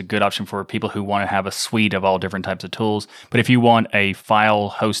 which is a good option for people who want to have a suite of all different types of tools. But if you want a file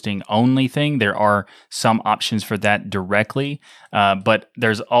hosting only thing, there are some options for that directly. But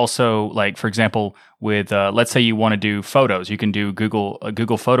there's also, like, for example, with let's say you want to do photos, you can do a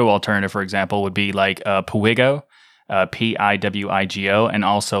Google Photo alternative, for example, would be like Piwigo, Piwigo, and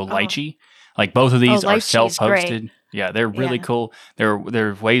also Lychee. Like both of these are self-hosted. Great. Yeah, they're really cool. There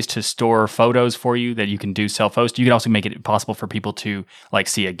are ways to store photos for you that you can do self-host. You can also make it possible for people to like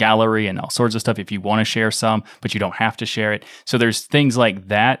see a gallery and all sorts of stuff if you want to share some, but you don't have to share it. So there's things like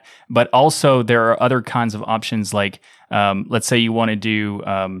that. But also there are other kinds of options like let's say you want to do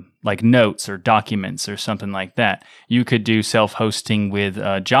like notes or documents or something like that. You could do self-hosting with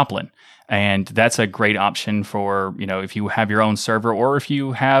Joplin. And that's a great option for, if you have your own server or if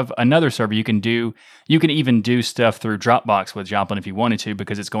you have another server, you can even do stuff through Dropbox with Joplin if you wanted to,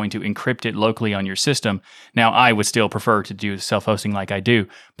 because it's going to encrypt it locally on your system. Now, I would still prefer to do self-hosting like I do,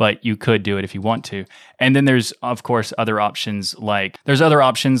 but you could do it if you want to. And then there's, of course, other options like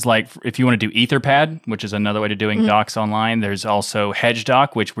if you want to do Etherpad, which is another way to doing docs online. There's also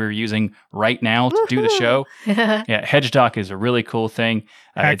HedgeDoc, which we're using right now to do the show. Yeah, HedgeDoc is a really cool thing.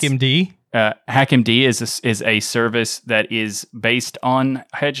 HackMD. HackMD is a service that is based on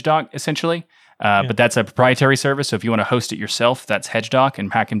HedgeDoc, essentially. But that's a proprietary service. So if you want to host it yourself, that's HedgeDoc, and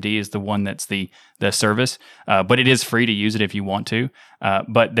HackMD is the one that's the service. But it is free to use it if you want to.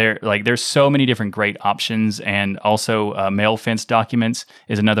 But there's so many different great options, and also MailFence documents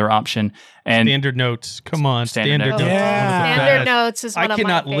is another option. And Standard Notes, come on, Standard Notes. Yeah. Standard Notes is one of my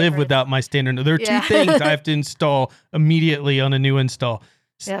favorites. I cannot live without my Standard Notes. There are two things I have to install immediately on a new install: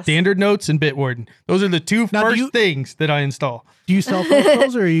 Yes. Standard Notes and Bitwarden. Those are the two first things that I install. Do you self-host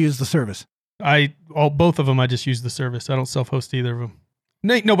those or you use the service? Both of them, I just use the service. I don't self-host either of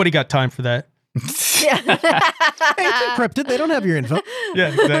them. Nobody got time for that. Hey, it's encrypted. They don't have your info. Yeah,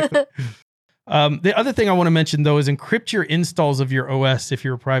 exactly. The other thing I want to mention, though, is encrypt your installs of your OS if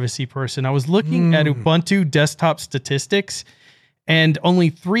you're a privacy person. I was looking at Ubuntu desktop statistics, and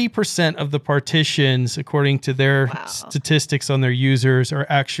only 3% of the partitions, according to their statistics on their users, are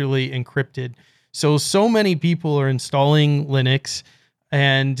actually encrypted. So many people are installing Linux,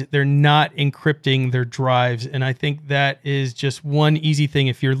 and they're not encrypting their drives. And I think that is just one easy thing.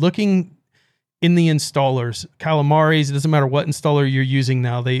 If you're looking in the installers, Calamares, it doesn't matter what installer you're using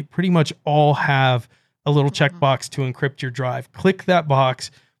now, they pretty much all have a little checkbox to encrypt your drive. Click that box,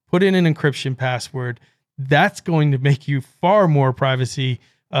 put in an encryption password. That's going to make you far more privacy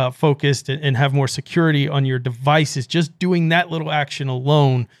focused and have more security on your devices. Just doing that little action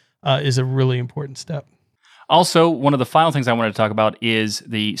alone is a really important step. Also, one of the final things I wanted to talk about is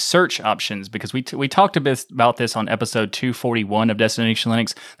the search options, because we talked a bit about this on episode 241 of Destination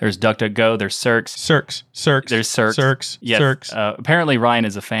Linux. There's DuckDuckGo, there's Cirx. There's Cirx. Yes. Cirx. Apparently, Ryan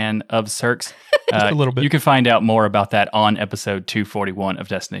is a fan of Cirx. Just a little bit. You can find out more about that on episode 241 of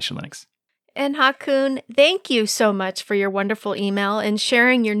Destination Linux. And Hakoon, thank you so much for your wonderful email and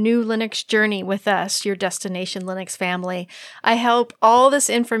sharing your new Linux journey with us, your Destination Linux family. I hope all this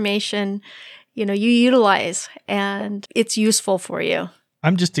information you utilize and it's useful for you.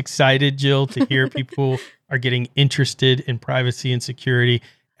 I'm just excited, Jill, to hear people are getting interested in privacy and security.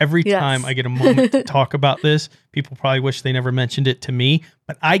 Every time I get a moment to talk about this, people probably wish they never mentioned it to me,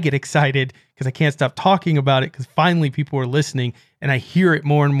 but I get excited because I can't stop talking about it because finally people are listening and I hear it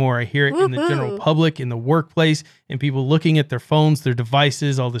more and more. I hear it in the general public, in the workplace, and people looking at their phones, their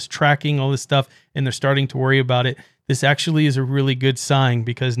devices, all this tracking, all this stuff, and they're starting to worry about it. This actually is a really good sign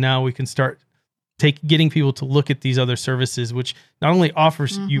because now we can start getting people to look at these other services, which not only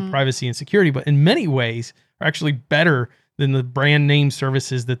offers you privacy and security, but in many ways are actually better than the brand name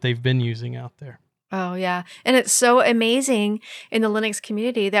services that they've been using out there. Oh, yeah. And it's so amazing in the Linux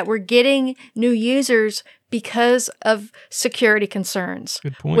community that we're getting new users because of security concerns.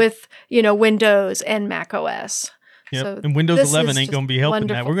 Good point. With, Windows and Mac OS. Yep. So and Windows 11 ain't going to be helping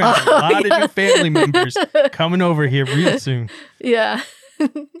that. We're going to have a lot of new family members coming over here real soon. Yeah.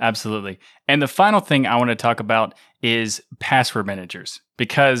 Absolutely. And the final thing I want to talk about is password managers,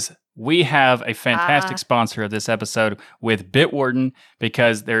 because we have a fantastic sponsor of this episode with Bitwarden,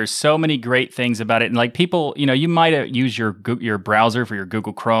 because there's so many great things about it. And like people, you might use your browser for your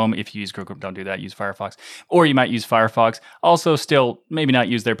Google Chrome. If you use Google, don't do that. Use Firefox. Or you might use Firefox. Also, still maybe not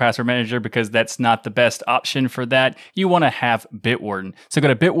use their password manager because that's not the best option for that. You want to have Bitwarden. So go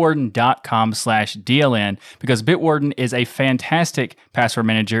to bitwarden.com/DLN, because Bitwarden is a fantastic password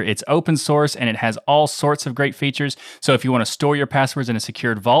manager. It's open source and it has all sorts of great features. So if you want to store your passwords in a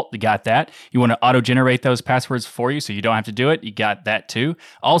secured vault, you got that. You want to auto-generate those passwords for you so you don't have to do it, you got that too.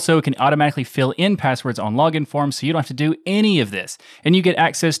 Also, it can automatically fill in passwords on login forms so you don't have to do any of this. And you get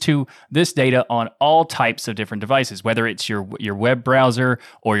access to this data on all types of different devices, whether it's your web browser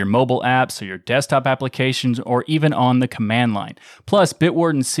or your mobile apps or your desktop applications or even on the command line. Plus,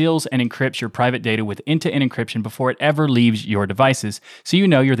 Bitwarden seals and encrypts your private data with end-to-end encryption before it ever leaves your devices, so you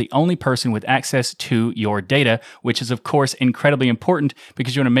know you're the only person with access to your data, which is of course incredibly important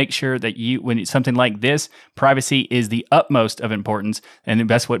because you want to make sure that when it's something like this, privacy is the utmost of importance, and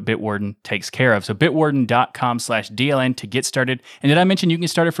that's what Bitwarden takes care of. So bitwarden.com/DLN to get started. And did I mention you can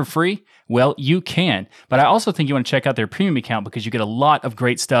start it for free? Well, you can, but I also think you want to check out their premium account because you get a lot of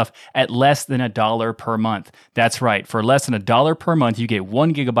great stuff at less than $1 per month. That's right. For less than $1 per month, you get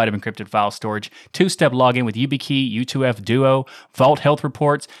 1 gigabyte of encrypted file storage, 2-step login with YubiKey, U2F Duo, Vault Health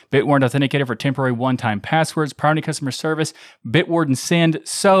Reports, Bitwarden Authenticator for temporary one-time passwords, priority customer service, Bitwarden Send,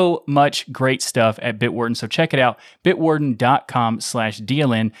 so much great stuff at Bitwarden. So check it out,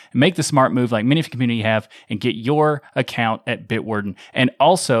 bitwarden.com/DLN, and make the smart move like many of the community have and get your account at Bitwarden. And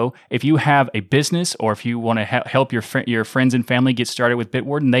also, if you have a business or if you want to help your friends and family get started with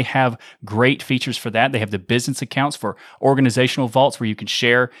Bitwarden, they have great features for that. They have the business accounts for organizational vaults where you can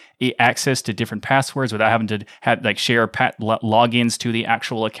share access to different passwords without having to share logins to the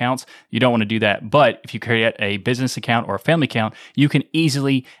actual accounts. You don't want to do that. But if you create a business account or a family account, you can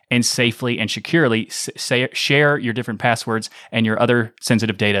easily and safely and securely share your different passwords and your other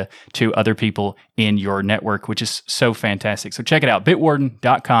sensitive data to other people in your network, which is so fantastic. So check it out,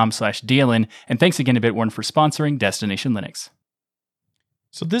 bitwarden.com/DLN. And thanks again to Bitwarden for sponsoring Destination Linux.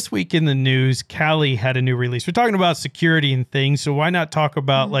 So this week in the news, Kali had a new release. We're talking about security and things, so why not talk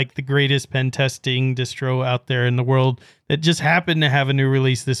about like the greatest pen testing distro out there in the world that just happened to have a new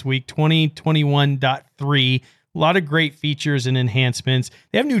release this week, 2021.3. A lot of great features and enhancements.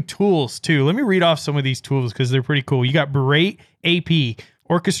 They have new tools too. Let me read off some of these tools because they're pretty cool. You got Berate AP,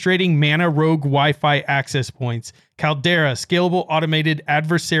 orchestrating Mana Rogue Wi-Fi access points. Caldera, scalable automated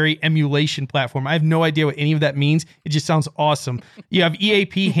adversary emulation platform. I have no idea what any of that means. It just sounds awesome. You have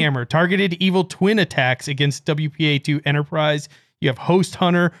EAP Hammer, targeted evil twin attacks against WPA2 Enterprise. You have Host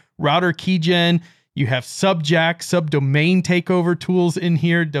Hunter, router keygen. You have Subjack, subdomain takeover tools in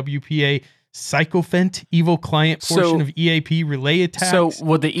here. WPA Sycophant, evil client portion of EAP relay attacks. So,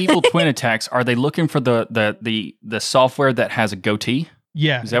 with the evil twin attacks, are they looking for the software that has a goatee?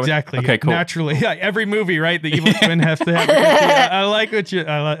 Yeah, exactly. Okay, cool. Naturally, yeah, every movie, right? The evil twin has to have a goatee. I like what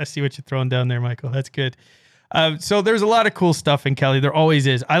I see what you're throwing down there, Michael. That's good. So there's a lot of cool stuff in Kali. There always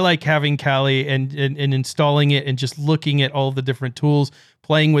is. I like having Kali and installing it and just looking at all the different tools,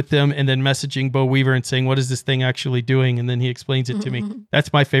 playing with them, and then messaging Bo Weaver and saying, what is this thing actually doing? And then he explains it to me.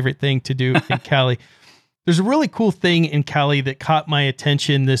 That's my favorite thing to do in Kali. There's a really cool thing in Kali that caught my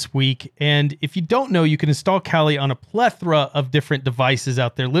attention this week. And if you don't know, you can install Kali on a plethora of different devices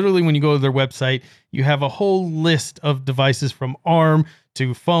out there. Literally, when you go to their website, you have a whole list of devices from ARM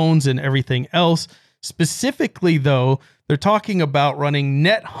to phones and everything else. Specifically, though, they're talking about running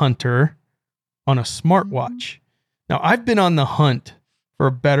NetHunter on a smartwatch. Now, I've been on the hunt for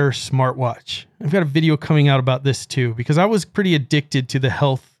a better smartwatch. I've got a video coming out about this too, because I was pretty addicted to the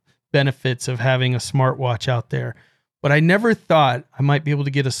health benefits of having a smartwatch out there. But I never thought I might be able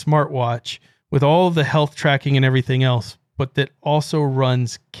to get a smartwatch with all of the health tracking and everything else, but that also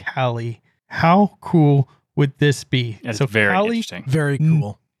runs Kali. How cool would this be? That's very interesting. Very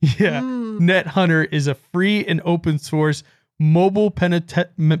cool. Yeah. NetHunter is a free and open source mobile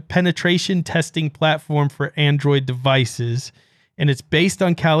penetration testing platform for Android devices. And it's based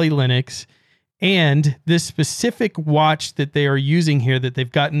on Kali Linux. And this specific watch that they are using here, that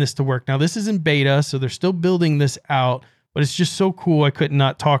they've gotten this to work. Now, this is in beta, so they're still building this out, but it's just so cool I could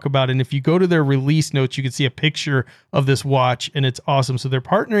not talk about it. And if you go to their release notes, you can see a picture of this watch, and it's awesome. So they're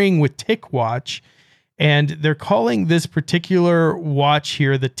partnering with TicWatch, and they're calling this particular watch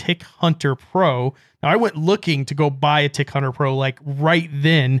here the Tick Hunter Pro. Now, I went looking to go buy a Tick Hunter Pro like right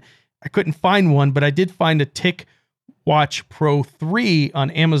then. I couldn't find one, but I did find a TicWatch Pro 3 on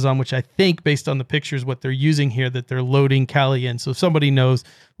Amazon, which I think, based on the pictures, what they're using here, that they're loading Kali in. So if somebody knows,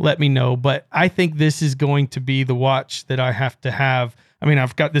 let me know. But I think this is going to be the watch that I have to have. I mean,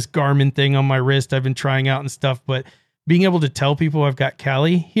 I've got this Garmin thing on my wrist I've been trying out and stuff, but being able to tell people I've got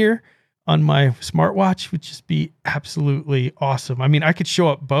Kali here on my smartwatch would just be absolutely awesome. I mean, I could show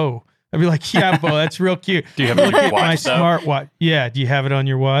up Bo. I'd be like, yeah, Bo, that's real cute. Do you have it on your watch, my smartwatch? Yeah, do you have it on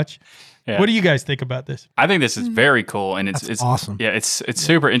your watch? Yeah. What do you guys think about this? I think this is very cool, and it's awesome. Yeah, it's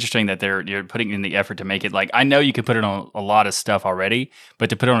super interesting that you're putting in the effort to make it. Like, I know you can put it on a lot of stuff already,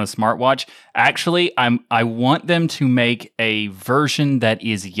 but to put it on a smartwatch, actually, I want them to make a version that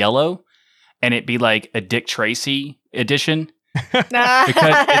is yellow, and it be like a Dick Tracy edition. Because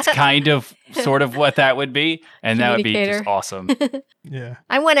it's kind of sort of what that would be, and that would be just awesome. Yeah,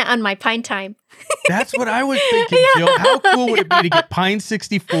 I want it on my Pine Time. That's what I was thinking, Jill. How cool would it be to get Pine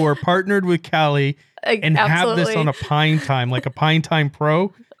 64 partnered with Kali and have this on a Pine Time, like a Pine Time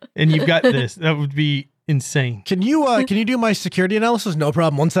Pro, and you've got this? That would be insane. Can you do my security analysis? No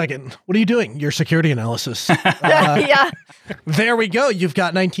problem. 1 second. What are you doing? Your security analysis. Yeah. There we go. You've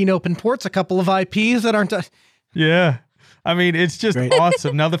got 19 open ports, a couple of IPs that aren't. Yeah. I mean, it's just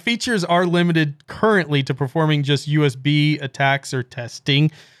awesome. Now, the features are limited currently to performing just USB attacks or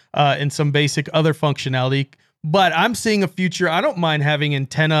testing and some basic other functionality. But I'm seeing a future. I don't mind having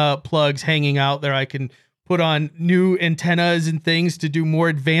antenna plugs hanging out there. I can put on new antennas and things to do more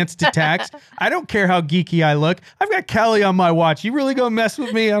advanced attacks. I don't care how geeky I look. I've got Kali on my watch. You really gonna mess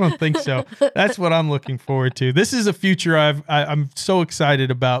with me? I don't think so. That's what I'm looking forward to. This is a future I'm so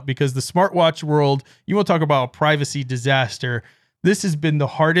excited about, because the smartwatch world, you want to talk about a privacy disaster. This has been the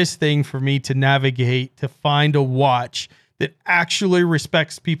hardest thing for me to navigate, to find a watch that actually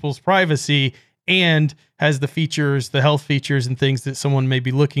respects people's privacy and has the features, the health features and things that someone may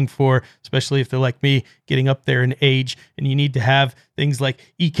be looking for, especially if they're like me, getting up there in age, and you need to have things like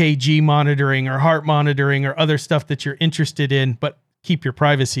EKG monitoring or heart monitoring or other stuff that you're interested in, but keep your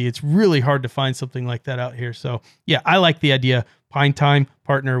privacy. It's really hard to find something like that out here. So yeah, I like the idea. Pine Time,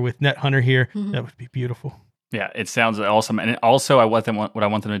 partner with NetHunter here. Mm-hmm. That would be beautiful. Yeah, it sounds awesome. And also, what I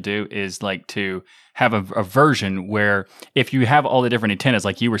want them to do is like to have a version where if you have all the different antennas,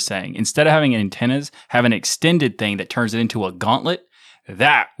 like you were saying, instead of having antennas, have an extended thing that turns it into a gauntlet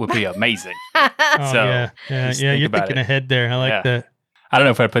that would be amazing. Oh, So, yeah. just think You're about thinking it. ahead there. I like Yeah. that. I don't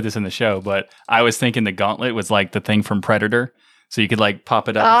know if I put this in the show, but I was thinking the gauntlet was like the thing from Predator. So you could like pop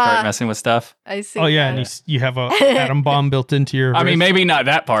it up and start messing with stuff. I see. Oh, yeah. And you have a atom bomb built into your I mean, wrist. maybe not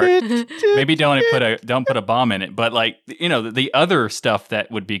that part. Maybe don't put a bomb in it, but like, you know, the other stuff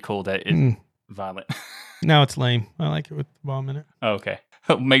that would be cool that is violent. Now it's lame. I like it with the bomb in it. Okay.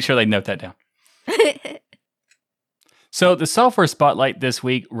 Make sure they note that down. So the software spotlight this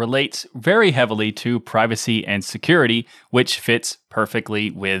week relates very heavily to privacy and security, which fits perfectly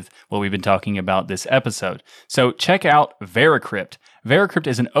with what we've been talking about this episode. So check out Veracrypt. Veracrypt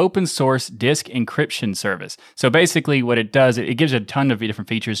is an open source disk encryption service. So basically what it does, it gives you a ton of different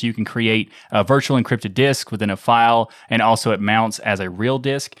features. You can create a virtual encrypted disk within a file, and also it mounts as a real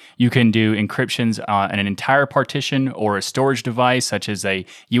disk. You can do encryptions on an entire partition or a storage device, such as a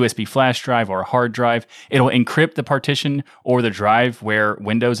USB flash drive or a hard drive. It'll encrypt the partition or the drive where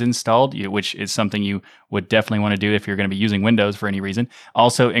Windows is installed, which is something you would definitely want to do if you're going to be using Windows for any reason.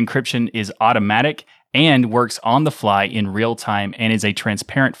 Also, encryption is automatic and works on the fly in real time and is a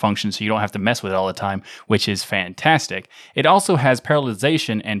transparent function, so you don't have to mess with it all the time, which is fantastic. It also has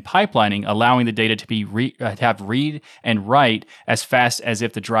parallelization and pipelining, allowing the data to be have read and write as fast as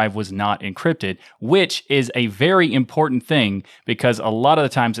if the drive was not encrypted, which is a very important thing because a lot of the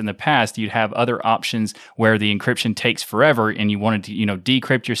times in the past you'd have other options where the encryption takes forever and you wanted to,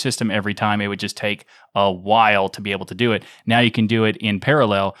 decrypt your system every time. It would just take a while to be able to do it. Now you can do it in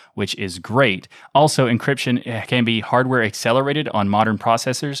parallel, which is great. Also, encryption can be hardware accelerated on modern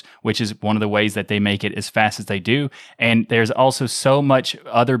processors, which is one of the ways that they make it as fast as they do. And there's also so much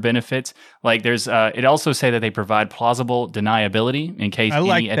other benefits. Like it also say that they provide plausible deniability in case I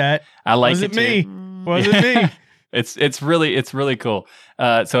like that. I like Was it me? too. Was it me? It's really cool.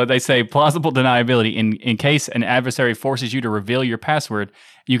 So they say plausible deniability in case an adversary forces you to reveal your password.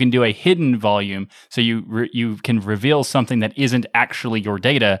 You can do a hidden volume, so you can reveal something that isn't actually your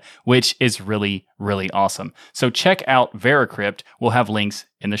data, which is really awesome. So check out Veracrypt. We'll have links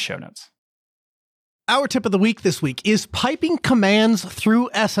in the show notes. Our tip of the week this week is piping commands through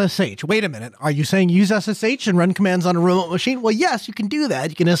SSH. Wait a minute. Are you saying use SSH and run commands on a remote machine? Well, yes, you can do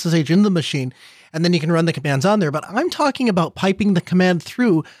that. You can SSH in the machine, and then you can run the commands on there. But I'm talking about piping the command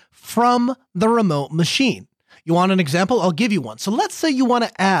through from the remote machine. You want an example? I'll give you one. So let's say you want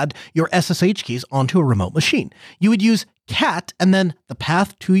to add your SSH keys onto a remote machine. You would use cat and then the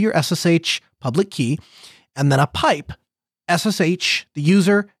path to your SSH public key, and then a pipe, SSH, the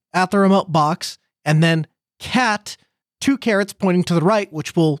user at the remote box, and then cat, 2 caret pointing to the right,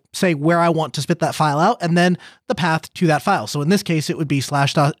 which will say where I want to spit that file out, and then the path to that file. So in this case, it would be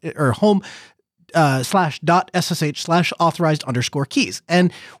 /home /.ssh/authorized_keys.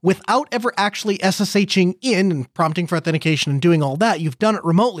 And without ever actually SSHing in and prompting for authentication and doing all that, you've done it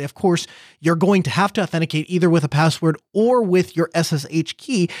remotely. Of course, you're going to have to authenticate either with a password or with your SSH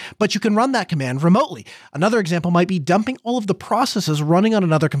key, but you can run that command remotely. Another example might be dumping all of the processes running on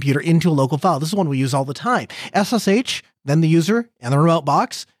another computer into a local file. This is one we use all the time. SSH, then the user and the remote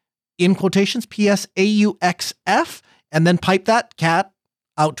box, in quotations, PSAUXF, and then pipe that cat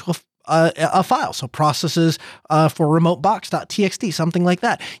out to a file. So processes for remotebox.txt, something like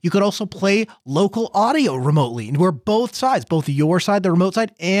that. You could also play local audio remotely, where both sides, both your side, the remote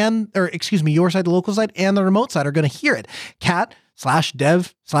side, your side, the local side, and the remote side are going to hear it.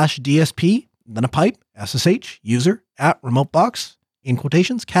 cat/dev/DSP, then a pipe, SSH, user at remotebox, in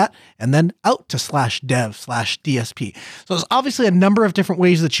quotations, cat, and then out to /dev/DSP. So there's obviously a number of different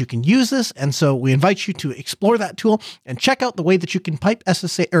ways that you can use this. And so we invite you to explore that tool and check out the way that you can pipe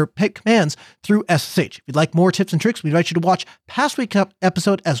SSH or pipe commands through SSH. If you'd like more tips and tricks, we invite you to watch past week's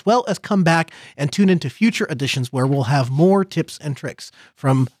episode, as well as come back and tune into future editions where we'll have more tips and tricks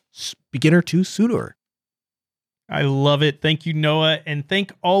from beginner to suitor. I love it. Thank you, Noah. And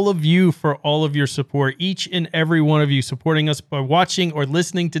thank all of you for all of your support, each and every one of you supporting us by watching or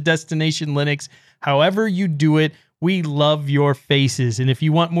listening to Destination Linux. However you do it, we love your faces. And if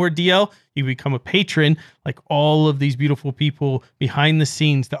you want more DL, you become a patron, like all of these beautiful people behind the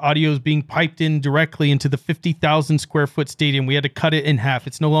scenes. The audio is being piped in directly into the 50,000 square foot stadium. We had to cut it in half.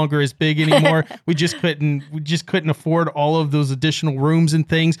 It's no longer as big anymore. We just couldn't afford all of those additional rooms and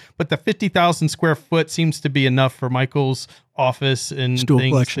things. But the 50,000 square foot seems to be enough for Michael's office and stool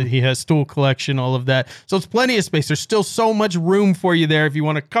things collection. that he has, stool collection, all of that. So it's plenty of space. There's still so much room for you there. If you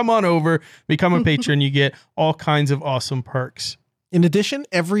want to come on over, become a patron, you get all kinds of awesome perks. In addition,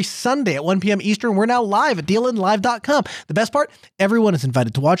 every Sunday at 1 p.m. Eastern, we're now live at dlnlive.com. The best part, everyone is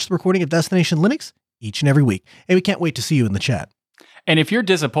invited to watch the recording of Destination Linux each and every week. And we can't wait to see you in the chat. And if you're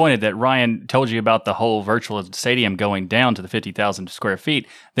disappointed that Ryan told you about the whole virtual stadium going down to the 50,000 square feet,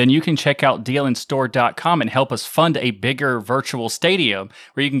 then you can check out dealinstore.com and help us fund a bigger virtual stadium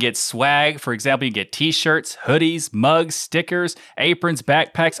where you can get swag. For example, you get t-shirts, hoodies, mugs, stickers, aprons,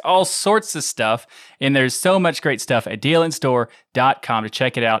 backpacks, all sorts of stuff. And there's so much great stuff at dealinstore.com to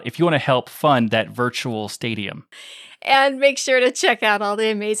check it out if you want to help fund that virtual stadium. And make sure to check out all the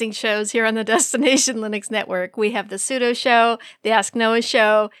amazing shows here on the Destination Linux Network. We have the Sudo Show, the Ask Noah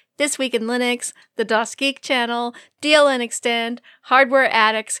Show, This Week in Linux, the DOS Geek Channel, DLN Extend, Hardware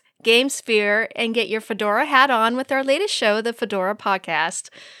Addicts, GameSphere, and get your Fedora hat on with our latest show, the Fedora Podcast.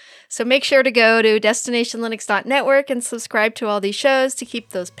 So make sure to go to destinationlinux.network and subscribe to all these shows to keep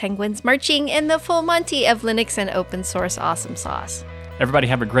those penguins marching in the full Monty of Linux and open source awesome sauce. Everybody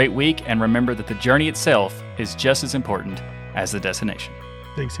have a great week, and remember that the journey itself is just as important as the destination.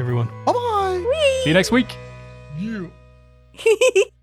 Thanks, everyone. Bye-bye. See you next week. You.